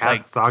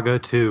 Cat Saga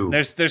 2.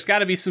 There's got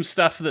to be some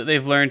stuff that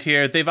they've learned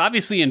here. They've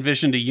obviously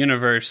envisioned a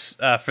universe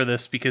for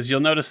this, because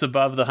you'll notice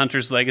above the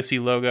Hunter's Legacy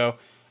logo,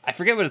 I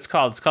forget what it's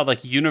called. It's called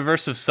like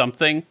Universe of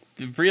something.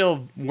 The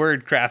real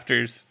word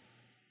crafters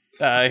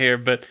here,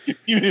 but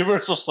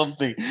Universe of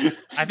something.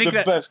 I think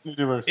the best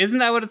universe. Isn't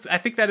that what it's? I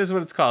think that is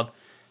what it's called.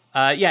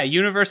 Yeah,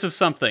 Universe of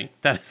something.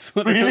 That is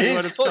what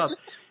it's called.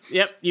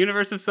 Yep,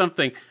 Universe of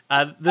something.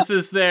 This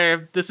is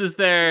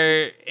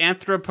their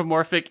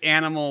anthropomorphic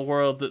animal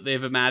world that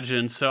they've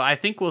imagined. So I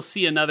think we'll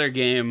see another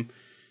game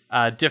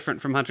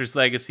different from Hunter's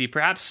Legacy,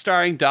 perhaps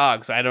starring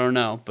dogs. I don't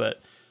know,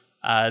 but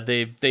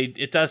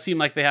it does seem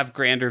like they have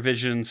grander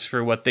visions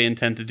for what they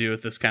intend to do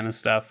with this kind of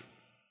stuff.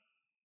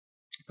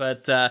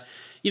 But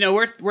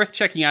worth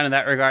checking out in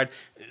that regard.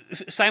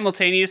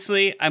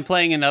 Simultaneously, I'm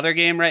playing another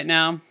game right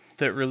now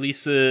that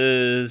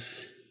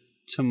releases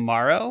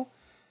tomorrow.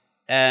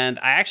 And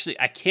I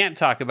can't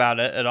talk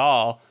about it at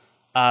all,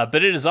 but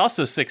it is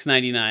also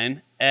 $6.99,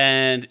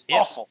 and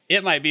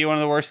it might be one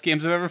of the worst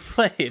games I've ever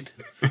played.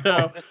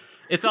 So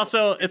it's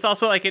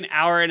also like an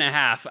hour and a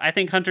half. I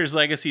think Hunter's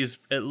Legacy is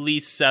at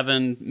least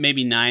 7,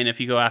 maybe 9 if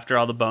you go after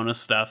all the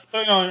bonus stuff.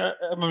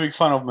 I'm a big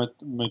fan of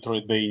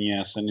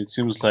Metroidvanias, and it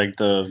seems like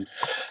the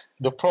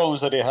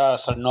problems that it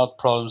has are not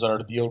problems that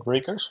are deal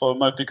breakers, so I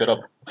might pick it up.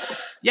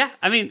 Yeah,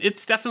 I mean,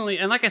 it's definitely,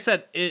 and like I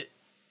said,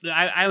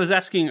 I was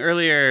asking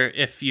earlier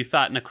if you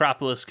thought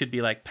Necropolis could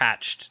be like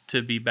patched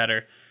to be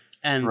better,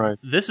 and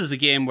This is a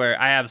game where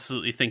I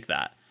absolutely think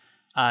that.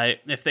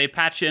 If they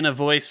patch in a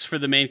voice for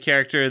the main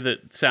character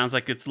that sounds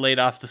like it's laid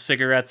off the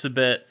cigarettes a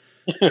bit,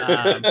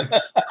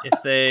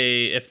 if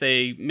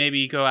they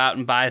maybe go out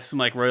and buy some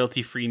like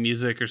royalty free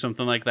music or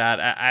something like that,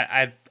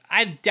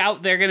 I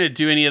doubt they're gonna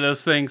do any of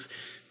those things,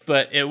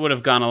 but it would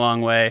have gone a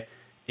long way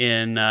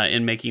in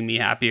making me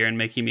happier and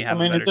making me have.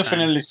 I mean, it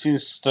definitely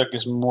seems like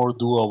it's more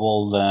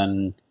doable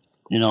than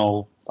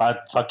add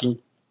fucking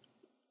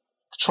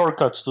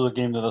shortcuts to the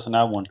game that doesn't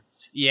have one.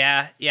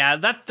 Yeah,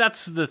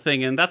 that's the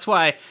thing, and that's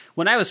why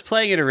when I was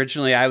playing it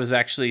originally, I was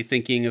actually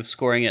thinking of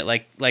scoring it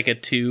like a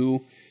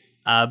 2.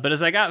 But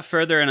as I got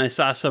further and I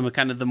saw some of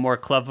kind of the more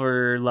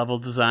clever level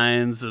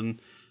designs and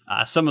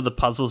some of the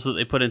puzzles that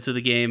they put into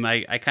the game,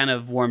 I kind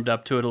of warmed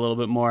up to it a little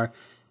bit more.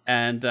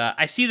 And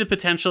I see the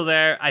potential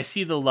there. I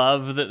see the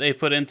love that they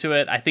put into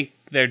it. I think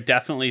they're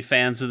definitely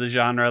fans of the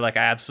genre. Like,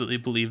 I absolutely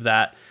believe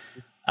that.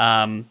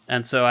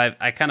 And so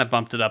I kind of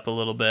bumped it up a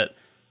little bit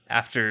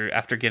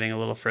after getting a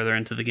little further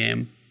into the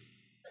game.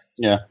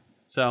 Yeah.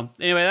 So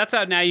anyway, that's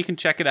out now. You can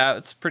check it out.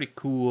 It's pretty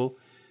cool.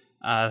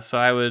 So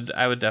I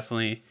would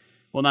definitely,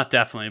 well, not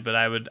definitely, but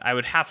I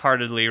would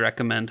half-heartedly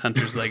recommend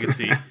Hunter's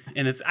Legacy.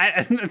 And it's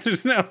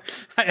there's no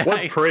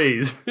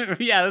praise.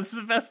 Yeah, that's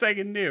the best I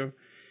can do.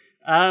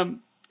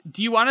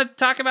 Do you want to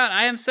talk about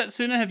I Am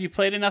Setsuna? Have you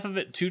played enough of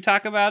it to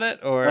talk about it,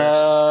 or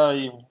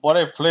what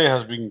I play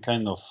has been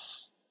kind of,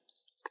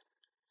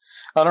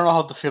 I don't know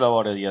how to feel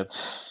about it yet.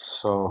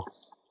 So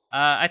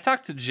I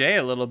talked to Jay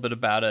a little bit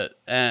about it,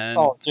 and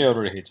Jay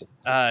already hates it.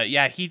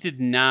 Yeah, he did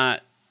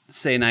not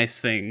say nice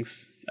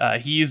things.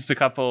 He used a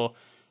couple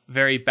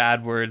very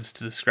bad words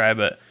to describe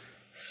it.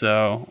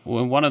 So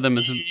one of them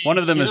is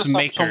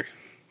maker.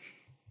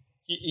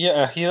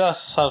 Yeah, he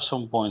does have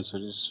some points. It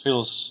just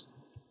feels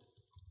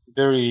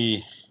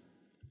very,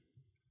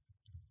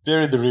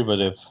 very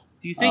derivative.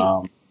 Do you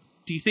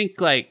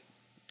think like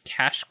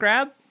cash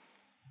grab?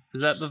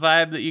 Is that the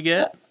vibe that you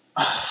get?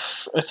 I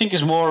think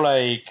it's more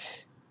like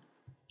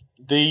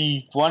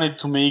they wanted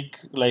to make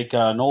like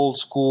an old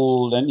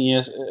school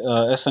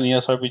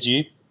SNES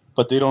RPG,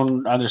 but they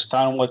don't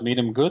understand what made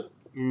them good.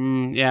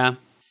 Yeah.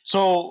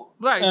 So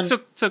right.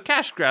 So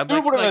cash grab.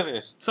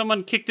 Like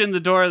someone kicked in the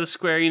door of the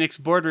Square Enix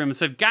boardroom and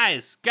said,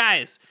 "Guys,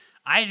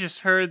 I just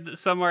heard that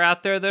somewhere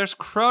out there's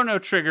Chrono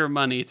Trigger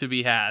money to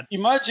be had."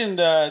 Imagine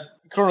that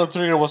Chrono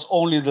Trigger was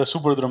only the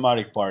super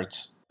dramatic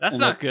parts. That's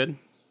not good.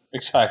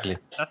 Exactly.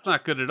 That's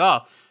not good at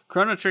all.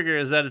 Chrono Trigger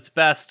is at its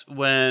best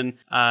when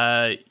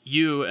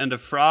you and a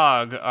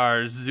frog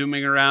are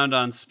zooming around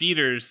on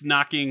speeders,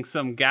 knocking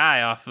some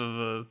guy off of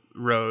a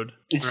road.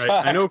 Exactly.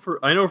 Right.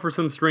 I know for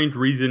some strange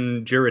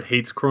reason Jared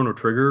hates Chrono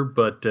Trigger,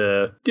 but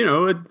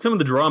some of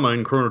the drama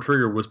in Chrono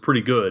Trigger was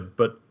pretty good.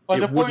 But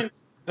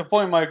the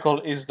point,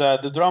 Michael, is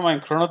that the drama in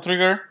Chrono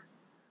Trigger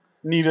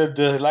needed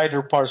the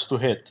lighter parts to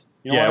hit.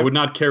 It would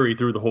not carry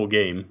through the whole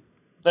game.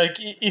 Like,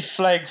 if,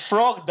 like,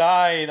 Frog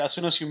died as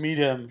soon as you meet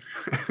him,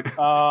 you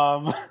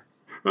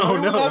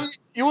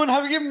wouldn't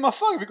have given him a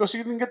fuck because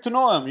you didn't get to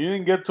know him. You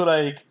didn't get to,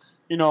 like,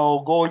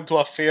 go into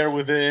a fair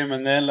with him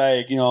and then,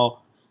 like,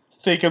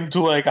 take him to,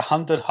 like, a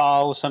haunted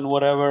house and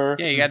whatever.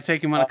 Yeah, you got to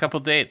take him on a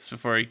couple dates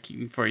before he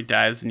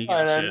dies and you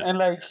get shit. And,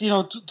 like,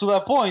 to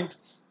that point,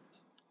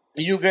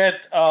 you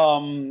get,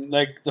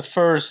 like, the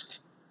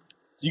first...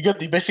 You get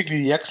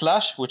basically the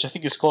X-Lash, which I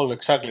think is called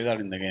exactly that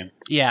in the game.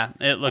 Yeah,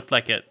 it looked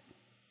like it.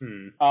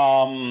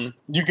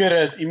 You get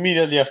it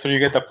immediately after you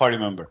get a party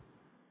member.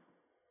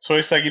 So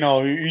it's like,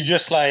 you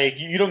just like,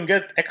 you don't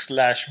get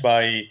X-Lash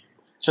by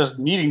just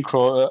meeting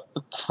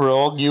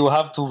Frog. You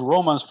have to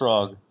romance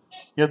Frog.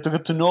 You have to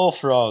get to know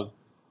Frog.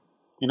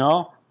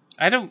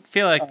 I don't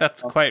feel like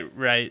that's quite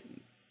right.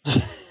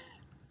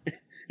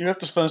 You have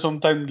to spend some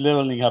time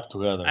leveling up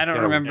together. I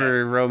don't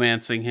remember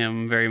romancing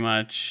him very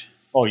much.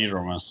 Oh, you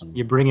romance him.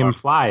 You bring him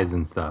flies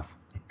and stuff.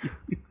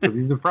 Because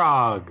he's a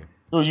frog.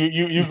 No,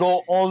 you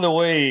go all the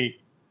way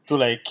to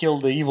like kill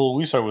the evil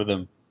wizard with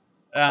him.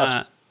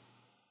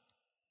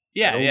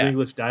 Yeah, Old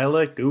English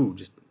dialect,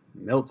 just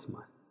melts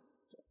my.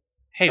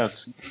 Hey,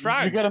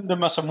 Frog. You get him the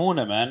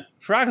Masamune, man.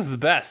 Frog is the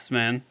best,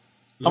 man.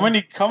 How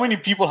many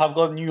people have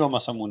gotten you a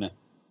Masamune?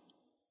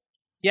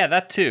 Yeah,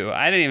 that too.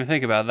 I didn't even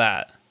think about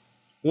that.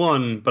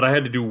 One, but I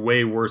had to do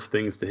way worse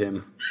things to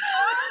him.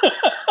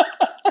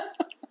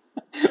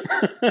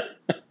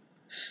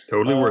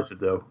 Totally worth it,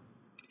 though.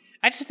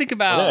 I just think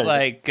about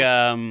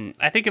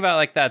I think about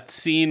like that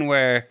scene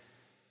where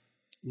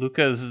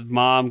Luca's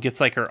mom gets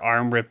like her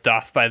arm ripped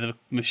off by the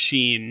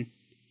machine.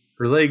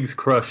 Her legs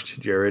crushed,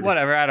 Jared.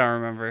 Whatever, I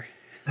don't remember.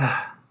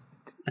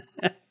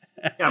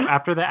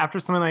 After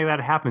something like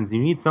that happens,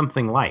 you need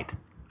something light.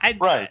 You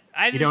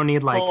don't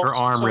need like her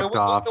arm ripped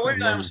off. The way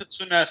I Am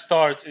Setsuna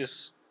starts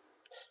is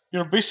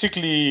you're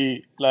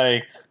basically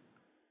like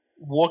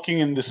walking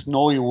in the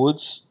snowy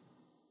woods,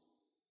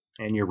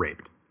 and you're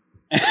raped.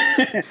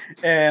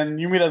 And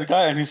you meet a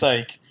guy, and he's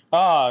like,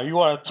 you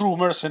are a true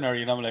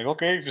mercenary. And I'm like,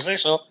 okay, if you say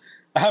so.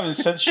 I haven't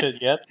said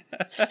shit yet.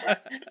 So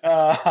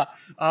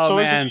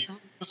man.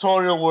 it's a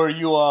tutorial where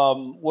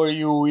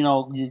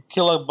you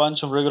kill a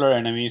bunch of regular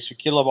enemies, you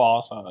kill a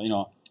boss,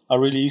 a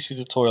really easy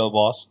tutorial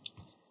boss.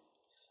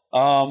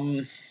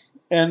 And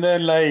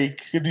then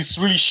like this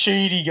really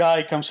shady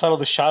guy comes out of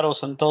the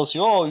shadows and tells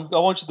you, I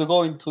want you to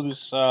go into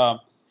this. I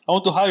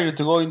want to hire you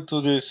to go into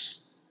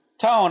this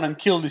town and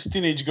kill this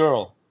teenage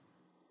girl.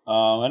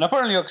 And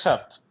apparently you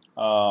accept.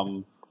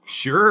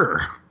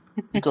 Sure.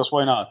 Because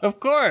why not? Of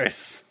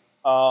course.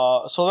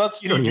 So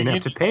that's you don't even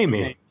have to pay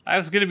me. I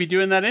was going to be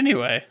doing that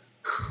anyway.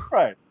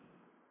 Right.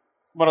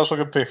 But also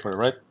can pay for it,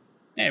 right?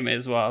 Hey, may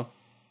as well.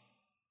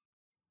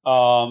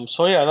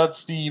 So yeah,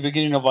 that's the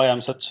beginning of I Am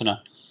Setsuna.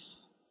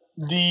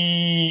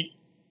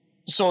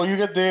 So you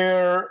get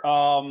there,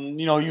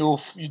 you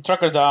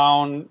track her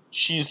down.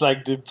 She's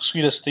like the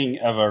sweetest thing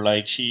ever.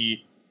 Like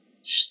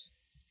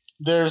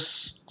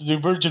there's the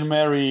Virgin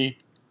Mary.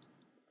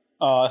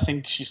 I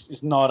think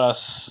she's not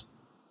as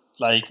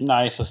like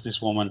nice as this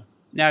woman.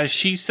 Now, is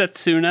she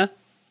Setsuna?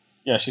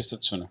 Yeah, she's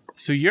Setsuna.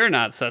 So you're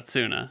not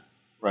Setsuna.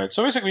 Right.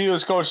 So basically,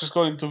 this course is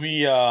going to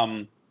be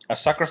a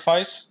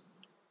sacrifice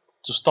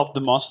to stop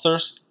the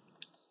monsters.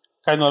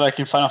 Kind of like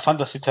in Final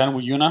Fantasy X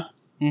with Yuna.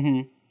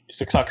 Mm-hmm. It's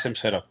the exact same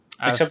setup.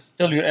 Except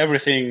tell you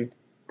everything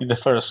in the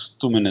first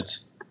 2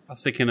 minutes. I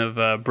was thinking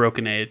of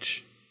Broken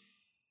Age.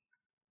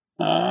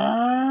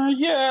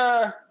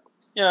 Yeah.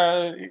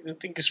 I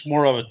think it's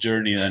more of a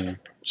journey than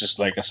just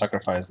like a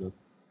sacrifice.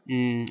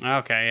 Okay,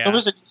 yeah. So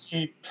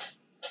basically,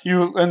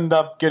 you end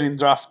up getting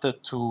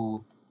drafted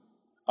to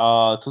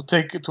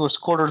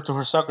escort her to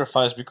her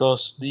sacrifice,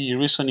 because the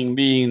reasoning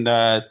being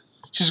that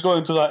she's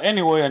going to die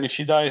anyway, and if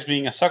she dies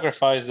being a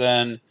sacrifice,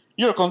 then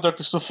your contract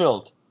is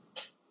fulfilled.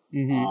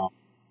 Mm-hmm.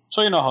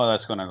 So you know how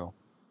that's gonna go.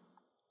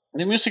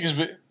 The music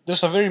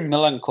there's a very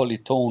melancholy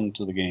tone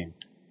to the game,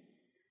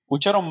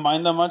 which I don't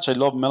mind that much. I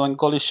love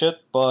melancholy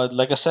shit, but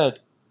like I said,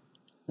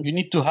 you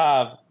need to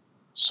have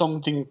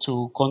something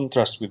to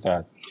contrast with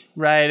that.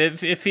 Right,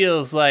 it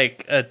feels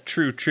like a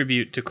true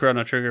tribute to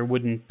Chrono Trigger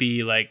wouldn't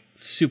be like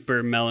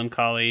super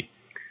melancholy.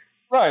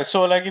 Right,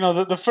 so like,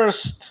 the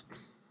first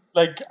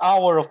like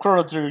hour of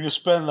Chrono Trigger you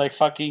spend like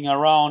fucking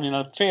around in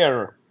a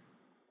fair.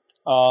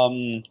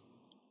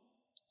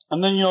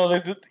 And then,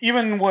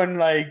 even when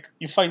like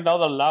you find out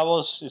that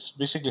Lavos is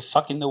basically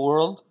fucking the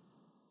world,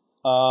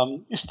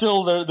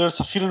 still there's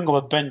a feeling of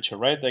adventure,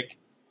 right? Like,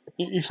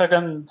 if I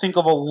can think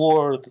of a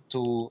word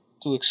to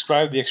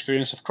describe the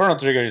experience of Chrono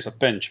Trigger, is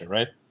adventure,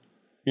 right?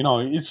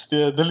 It's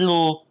the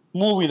little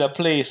movie that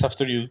plays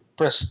after you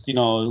press,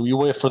 you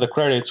wait for the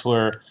credits,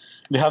 where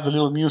they have the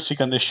little music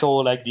and they show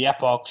like the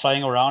epoch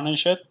flying around and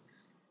shit.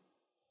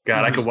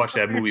 God, I could watch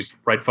that movie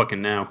right fucking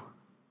now.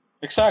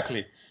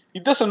 Exactly.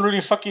 It doesn't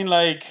really fucking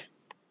like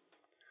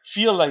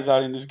feel like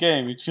that in this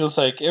game. It feels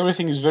like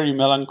everything is very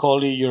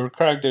melancholy. Your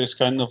character is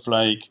kind of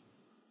like,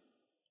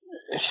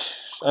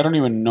 I don't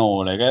even know.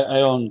 Like I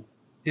don't.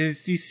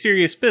 He's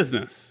serious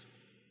business.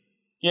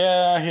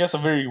 Yeah, he has a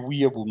very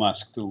weeaboo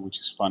mask too, which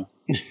is fun.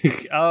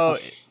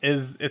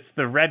 It's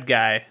the red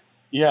guy.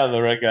 Yeah,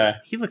 the red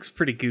guy. He looks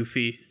pretty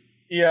goofy.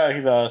 Yeah,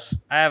 he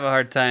does. I have a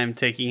hard time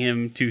taking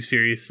him too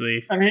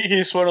seriously. I mean,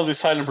 he's one of the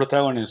silent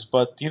protagonists,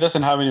 but he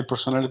doesn't have any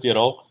personality at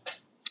all.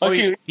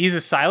 Like he's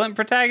a silent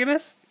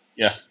protagonist?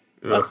 Yeah.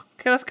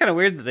 That's kind of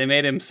weird that they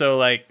made him so,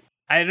 like,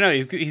 I don't know,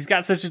 he's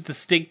got such a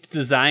distinct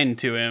design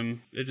to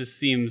him. It just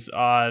seems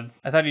odd.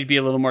 I thought he'd be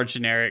a little more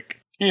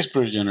generic. He's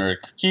pretty generic.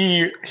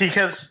 He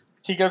gets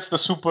the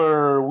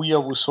super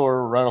weeaboo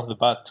sword right off the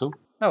bat too.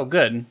 Oh,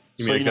 good.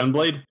 You So, mean a you know,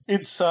 gunblade?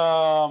 It's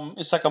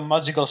like a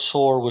magical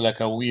sword with like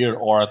a weird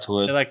aura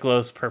to It it. like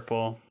glows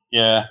purple.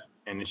 Yeah.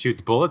 And it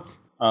shoots bullets.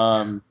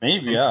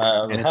 Maybe,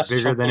 yeah. And It it's has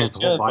bigger some than his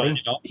bullets, whole yeah, body? But,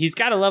 you know, He's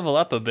got to level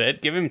up a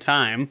bit. Give him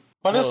time.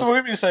 but that's Well- what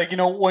I mean. It's like, you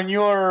know, when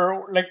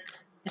you're like,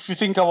 if you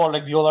think about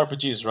like the old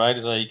RPGs, right?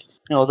 It's like,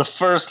 you know, the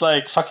first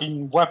like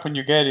fucking weapon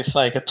you get is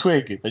like a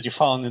twig that you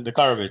found in the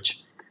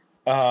garbage.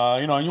 You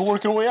know, and you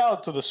work your way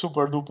out to the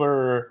super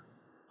duper,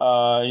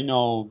 you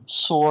know,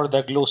 sword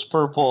that glows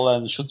purple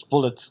and shoots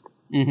bullets.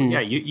 Mhm. Yeah,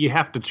 you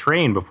have to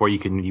train before you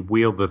can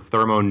wield the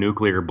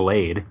thermonuclear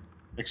blade.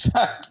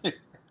 Exactly.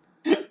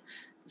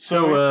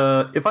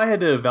 So, if I had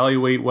to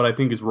evaluate what I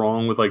think is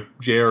wrong with like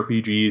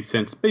JRPGs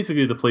since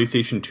basically the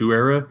PlayStation 2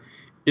 era,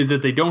 is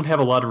that they don't have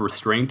a lot of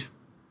restraint.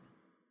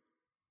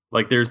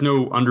 Like, there's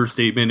no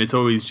understatement. It's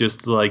always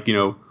just like, you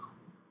know,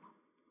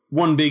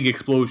 one big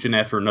explosion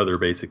after another,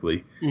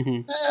 basically.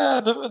 Mhm.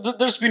 yeah,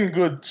 there's been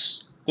good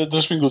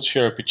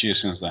JRPGs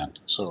since then.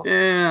 So,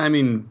 I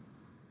mean,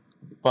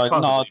 but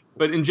possibly. not.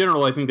 But in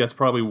general, I think that's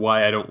probably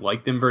why I don't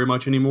like them very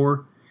much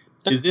anymore.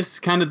 Is this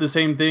kind of the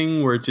same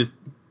thing where it just...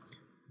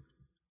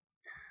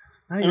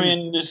 I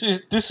mean, this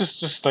is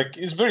just like,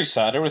 it's very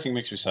sad. Everything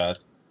makes me sad.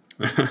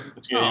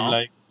 This game, Aw.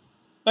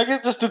 like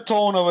it's just the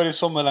tone of it is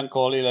so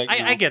melancholy. Like, you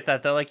know. I get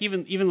that though. Like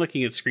even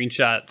looking at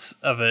screenshots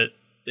of it,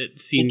 it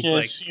seems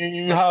like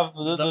You have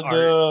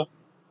the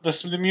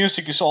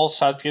music is all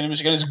sad piano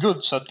music, and it's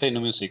good sad piano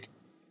music.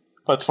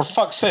 But for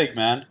fuck's sake,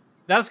 man,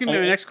 that was going to be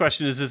my next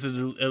question. Is it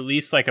at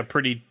least like a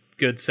pretty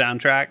good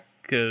soundtrack?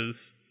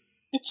 Because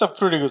it's a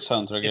pretty good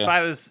soundtrack.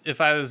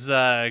 if I was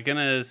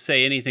gonna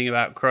say anything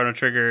about Chrono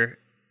Trigger,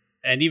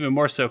 and even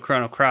more so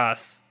Chrono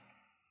Cross,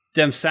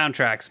 them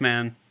soundtracks,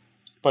 man.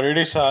 But it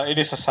is a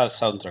sad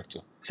soundtrack too.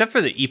 Except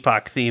for the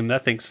Epoch theme,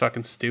 that thing's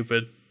fucking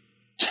stupid.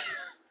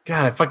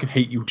 God, I fucking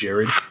hate you,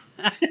 Jared.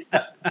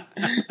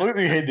 Why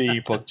do you hate the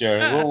Epoch,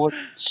 Jared?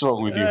 What's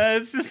wrong with you?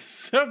 It's just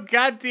so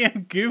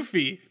goddamn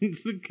goofy.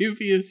 It's the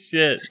goofiest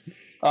shit.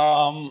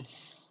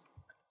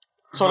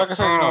 So like I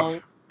said, you know,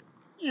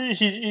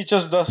 he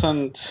just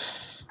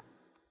doesn't.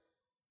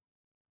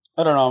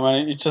 I don't know,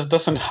 man. It just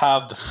doesn't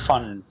have the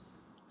fun.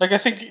 Like, I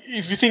think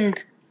if you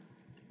think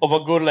of a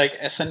good like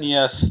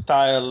SNES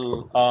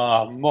style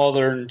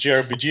modern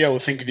JRPG, I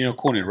would think Ni no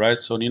Kuni,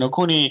 right? So Ni no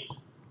Kuni,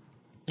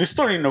 the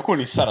story in Ni no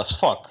Kuni is sad as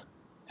fuck,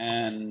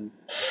 and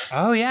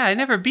Oh yeah, I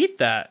never beat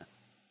that.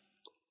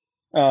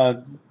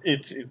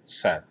 it's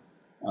sad.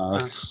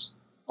 That's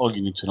all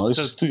you need to know. It's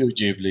So- Studio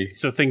Ghibli.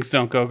 So things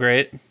don't go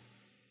great.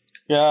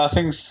 Yeah,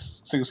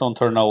 things don't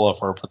turn out well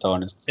for our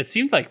protagonist. It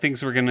seemed like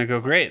things were gonna go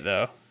great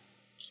though.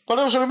 But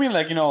that's what I mean.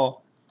 Like, you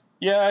know,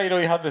 yeah, you know,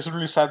 he had this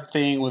really sad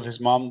thing with his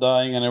mom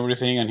dying and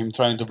everything, and him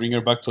trying to bring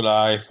her back to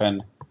life.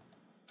 And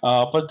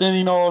but then,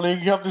 you know, like,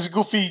 you have this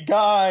goofy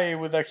guy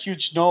with a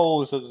huge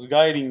nose that's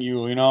guiding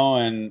you, you know,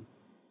 and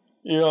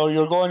you know,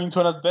 you're going into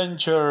an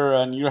adventure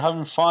and you're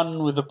having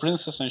fun with the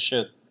princess and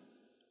shit.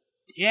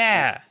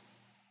 Yeah.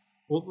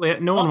 Well,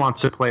 no one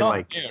wants to It's play not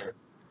like fair.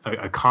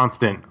 a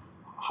constant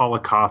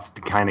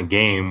Holocaust kind of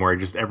game where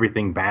just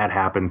everything bad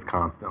happens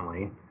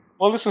constantly.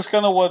 Well, this is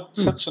kind of what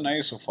Setsuna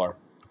is so far.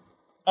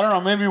 I don't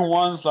know. Maybe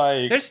once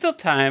like There's still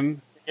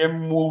time. the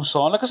game moves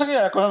on. Like I said,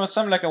 yeah,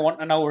 I'm like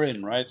an hour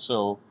in, right?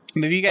 So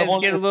Maybe you guys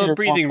only get a little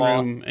completed breathing one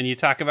room and you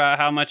talk about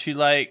how much you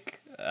like,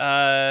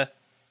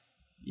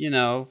 you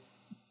know,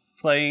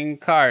 playing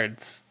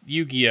cards.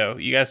 Yu-Gi-Oh!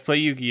 You guys play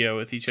Yu-Gi-Oh!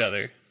 With each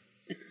other.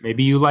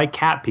 Maybe you like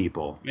cat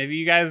people.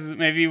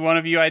 Maybe one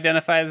of you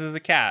identifies as a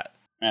cat.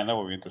 man, that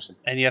would be interesting.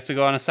 And you have to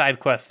go on a side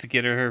quest to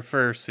get her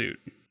fursuit.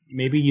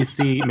 Maybe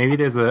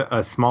there's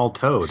a small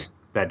toad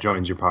that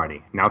joins your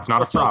party. Now it's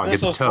not a frog, This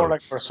it's a was more toad.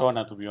 like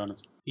Persona, to be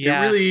honest.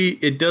 Yeah.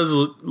 It does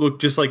look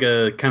just like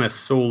a kind of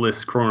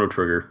soulless Chrono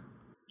Trigger.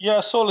 Yeah,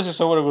 Soulless is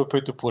a very good way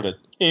to put it.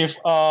 If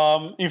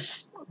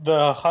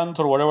the Hunt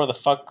or whatever the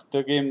fuck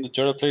the game that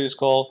Jared played is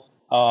called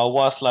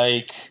was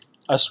like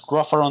as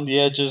rough around the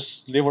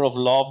edges, Labor of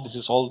Love, this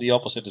is all the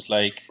opposite. It's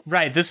like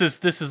Right. This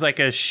is like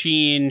a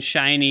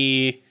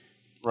shiny,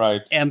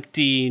 right,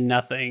 empty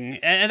nothing.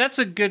 And that's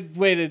a good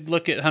way to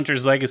look at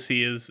Hunter's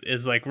Legacy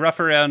is like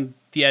rough around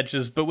the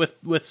edges, but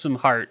with some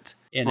heart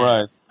in it.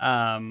 right.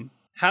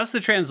 How's the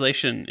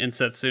translation in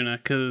Setsuna?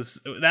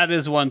 Because that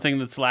is one thing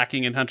that's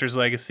lacking in Hunter's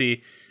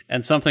Legacy,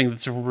 and something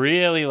that's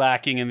really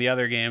lacking in the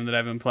other game that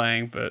I've been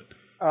playing. But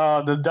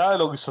The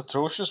dialogue is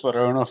atrocious, but I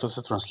don't know if it's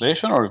a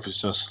translation or if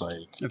it's just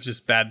like it's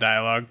just bad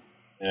dialogue.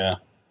 yeah.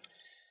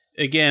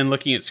 Again,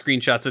 looking at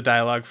screenshots of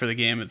dialogue for the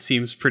game, it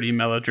seems pretty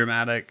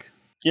melodramatic.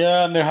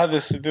 Yeah, and they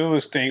do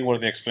this thing where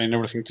they explain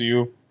everything to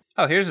you.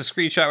 Oh, here's a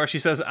screenshot where she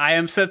says, "I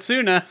am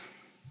Setsuna."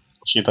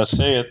 She does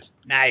say it.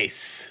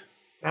 Nice.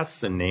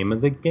 That's the name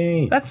of the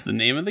game. That's the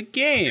name of the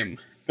game.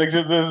 Like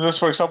this,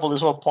 for example,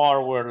 this one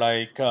part where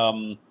like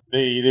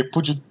they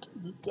put you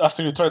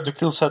after you try to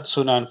kill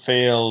Setsuna and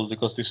fail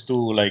because these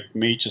two like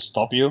mages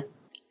stop you.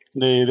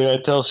 The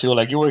guy tells you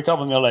like you wake up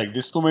and they're like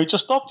these two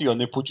mages stopped you and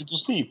they put you to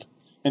sleep,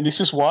 and this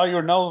is why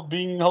you're now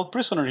being held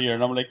prisoner here.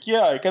 And I'm like,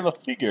 yeah, I kind of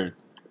figured.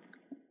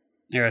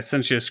 Here, I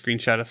sent you a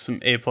screenshot of some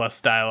A+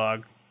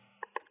 dialogue.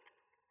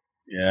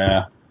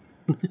 Yeah.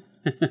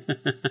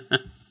 The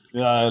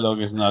dialogue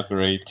is not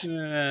great.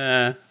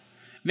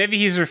 Maybe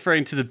he's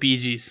referring to the Bee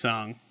Gees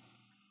song.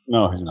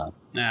 No, he's not.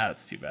 Nah,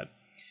 that's too bad.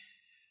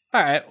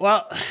 All right,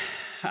 well,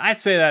 I'd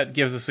say that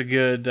gives us a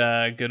good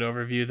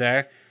overview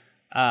there.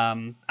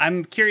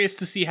 I'm curious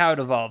to see how it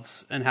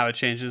evolves and how it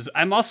changes.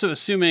 I'm also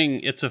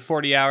assuming it's a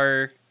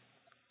 40-hour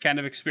kind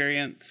of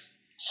experience.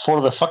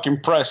 For the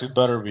fucking price, it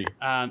better be.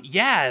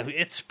 Yeah,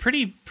 it's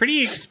pretty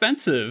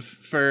expensive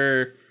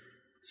for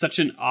such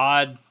an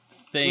odd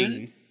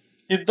thing.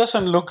 It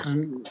doesn't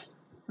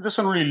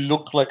really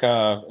look like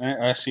a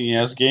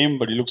SNES game,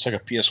 but it looks like a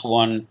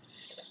PS1.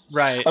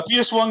 Right. A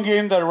PS1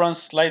 game that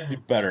runs slightly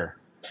better.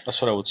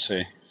 That's what I would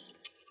say.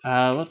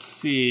 Let's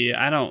see.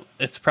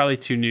 It's probably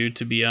too new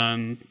to be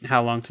on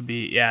How Long to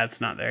Beat. Yeah, it's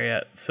not there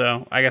yet.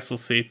 So I guess we'll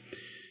see.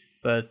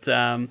 But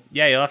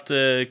yeah, you'll have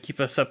to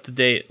keep us up to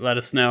date. Let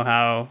us know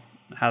how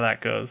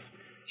that goes.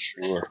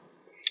 Sure.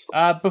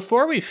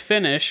 Before we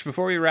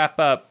wrap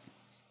up,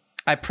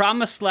 I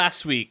promised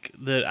last week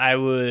that I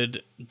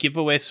would give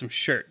away some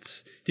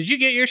shirts. Did you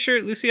get your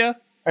shirt, Lucio?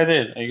 I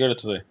did. I got it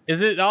today.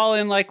 Is it all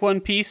in like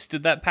one piece?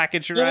 Did that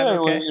package arrive? Yeah,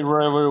 okay? it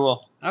arrived very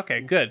well.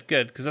 Okay, good,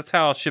 because that's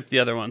how I'll ship the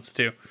other ones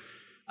too.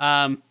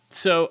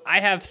 So I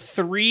have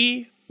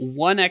 3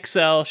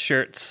 1XL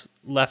shirts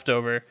left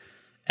over,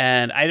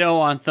 and I don't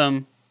want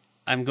them.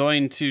 I'm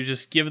going to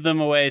just give them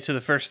away to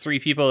the first 3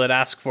 people that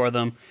ask for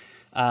them.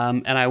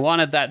 And I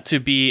wanted that to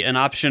be an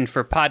option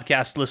for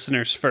podcast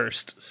listeners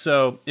first.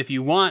 So if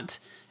you want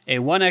a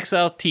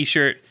 1XL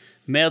t-shirt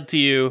mailed to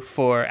you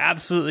for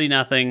absolutely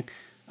nothing,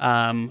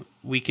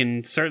 we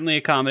can certainly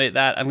accommodate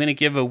that. I'm going to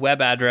give a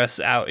web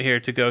address out here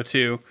to go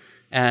to.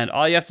 And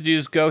all you have to do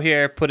is go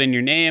here, put in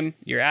your name,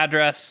 your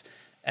address,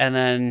 and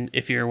then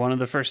if you're one of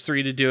the first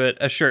 3 to do it,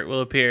 a shirt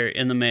will appear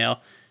in the mail.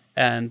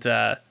 And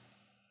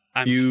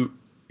you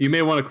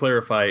may want to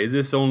clarify, is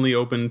this only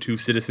open to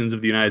citizens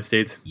of the United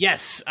States?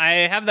 Yes, I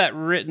have that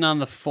written on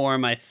the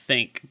form, I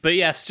think. But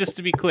yes, just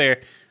to be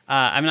clear,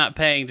 I'm not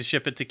paying to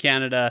ship it to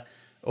Canada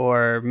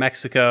or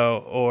Mexico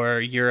or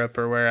Europe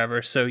or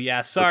wherever. So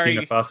yeah, sorry.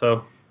 Burkina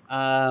Faso.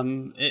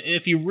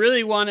 If you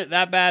really want it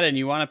that bad and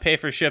you want to pay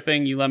for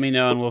shipping, you let me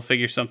know and we'll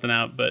figure something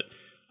out. But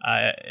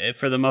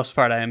for the most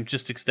part, I am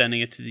just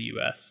extending it to the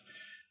U.S.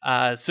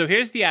 So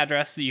here's the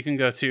address that you can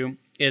go to.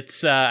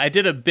 It's I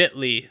did a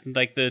bit.ly,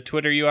 like the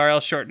Twitter URL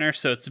shortener,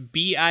 so it's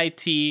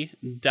bit.ly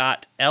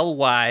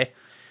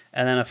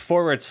and then a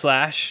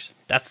 /.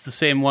 That's the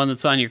same one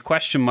that's on your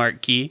question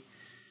mark key.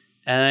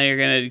 And then you're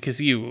going to, because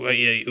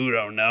you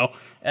don't know.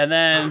 And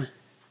then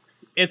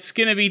it's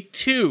going to be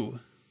 2,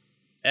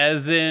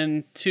 as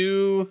in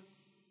 2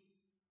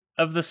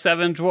 of the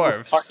 7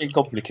 dwarves. Fucking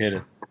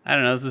complicated. I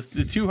don't know, this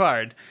is too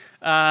hard.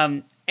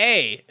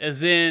 A,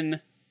 as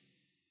in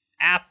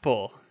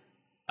apple.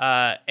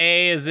 A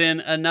as in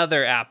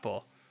another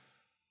apple.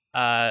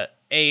 A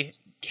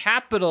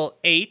capital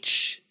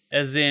H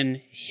as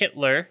in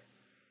Hitler.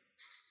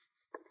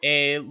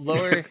 A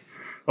lower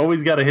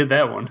Always got to hit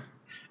that one.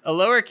 A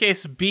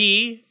lowercase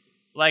b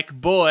like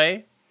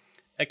boy.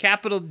 A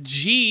capital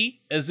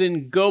G as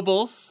in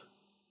Goebbels.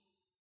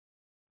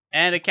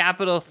 And a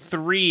capital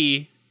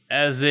 3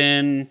 as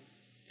in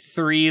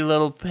 3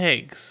 little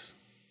pigs.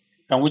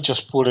 Can we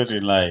just put it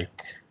in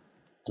like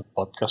the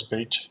podcast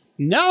page?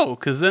 No,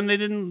 because then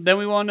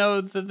we won't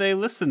know that they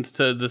listened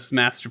to this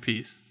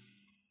masterpiece.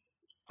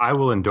 I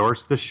will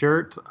endorse the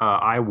shirt.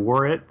 I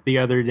wore it the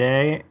other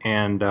day,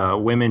 and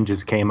women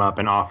just came up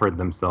and offered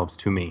themselves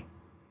to me.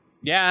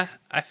 Yeah,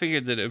 I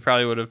figured that it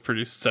probably would have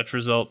produced such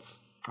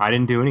results. I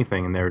didn't do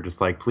anything, and they were just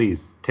like,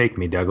 "Please take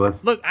me,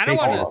 Douglas." Look, I don't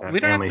want to. We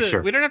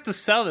shirt. don't have to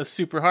sell this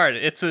super hard.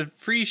 It's a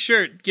free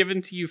shirt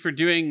given to you for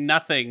doing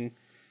nothing.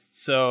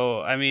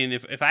 So, I mean,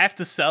 if I have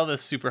to sell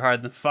this super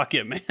hard, then fuck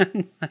it,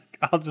 man.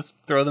 I'll just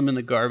throw them in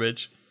the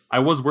garbage. I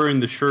was wearing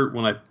the shirt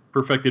when I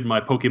perfected my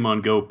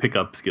Pokemon Go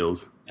pickup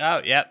skills. Oh,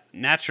 yep,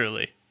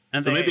 naturally.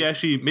 And so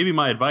maybe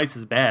my advice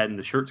is bad and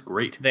the shirt's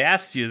great. They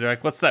asked you, they're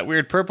like, what's that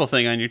weird purple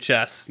thing on your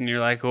chest? And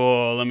you're like,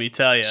 oh, let me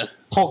tell you.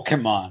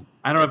 Pokemon.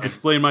 I don't have to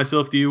explain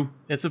myself to you.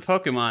 It's a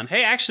Pokemon.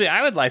 Hey, actually,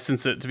 I would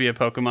license it to be a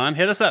Pokemon.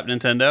 Hit us up,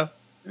 Nintendo.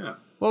 Yeah.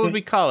 What would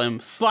we call him?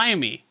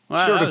 Slimy.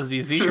 Wow, that was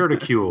easy.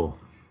 Shirticule.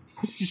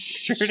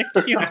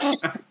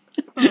 Shirticule.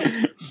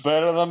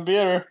 Better than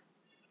beer.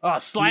 Oh,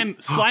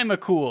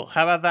 Slimacool.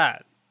 How about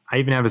that? I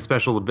even have a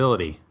special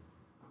ability.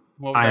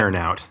 Iron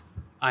out.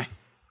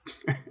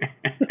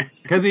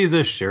 Because he's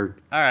a shirt.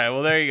 All right,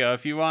 well there you go.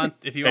 If you want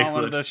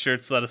one of those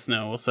shirts, let us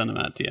know. We'll send them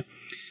out to you.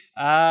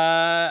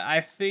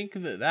 I think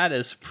that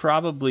is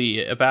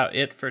probably about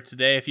it for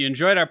today. If you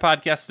enjoyed our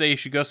podcast today, you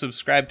should go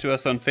subscribe to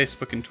us on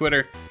Facebook and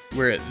Twitter.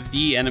 We're at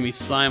The Enemy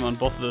Slime on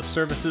both of those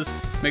services.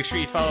 Make sure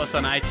you follow us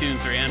on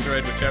iTunes or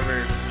Android, whichever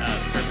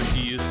service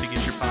you use to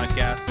get your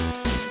podcast.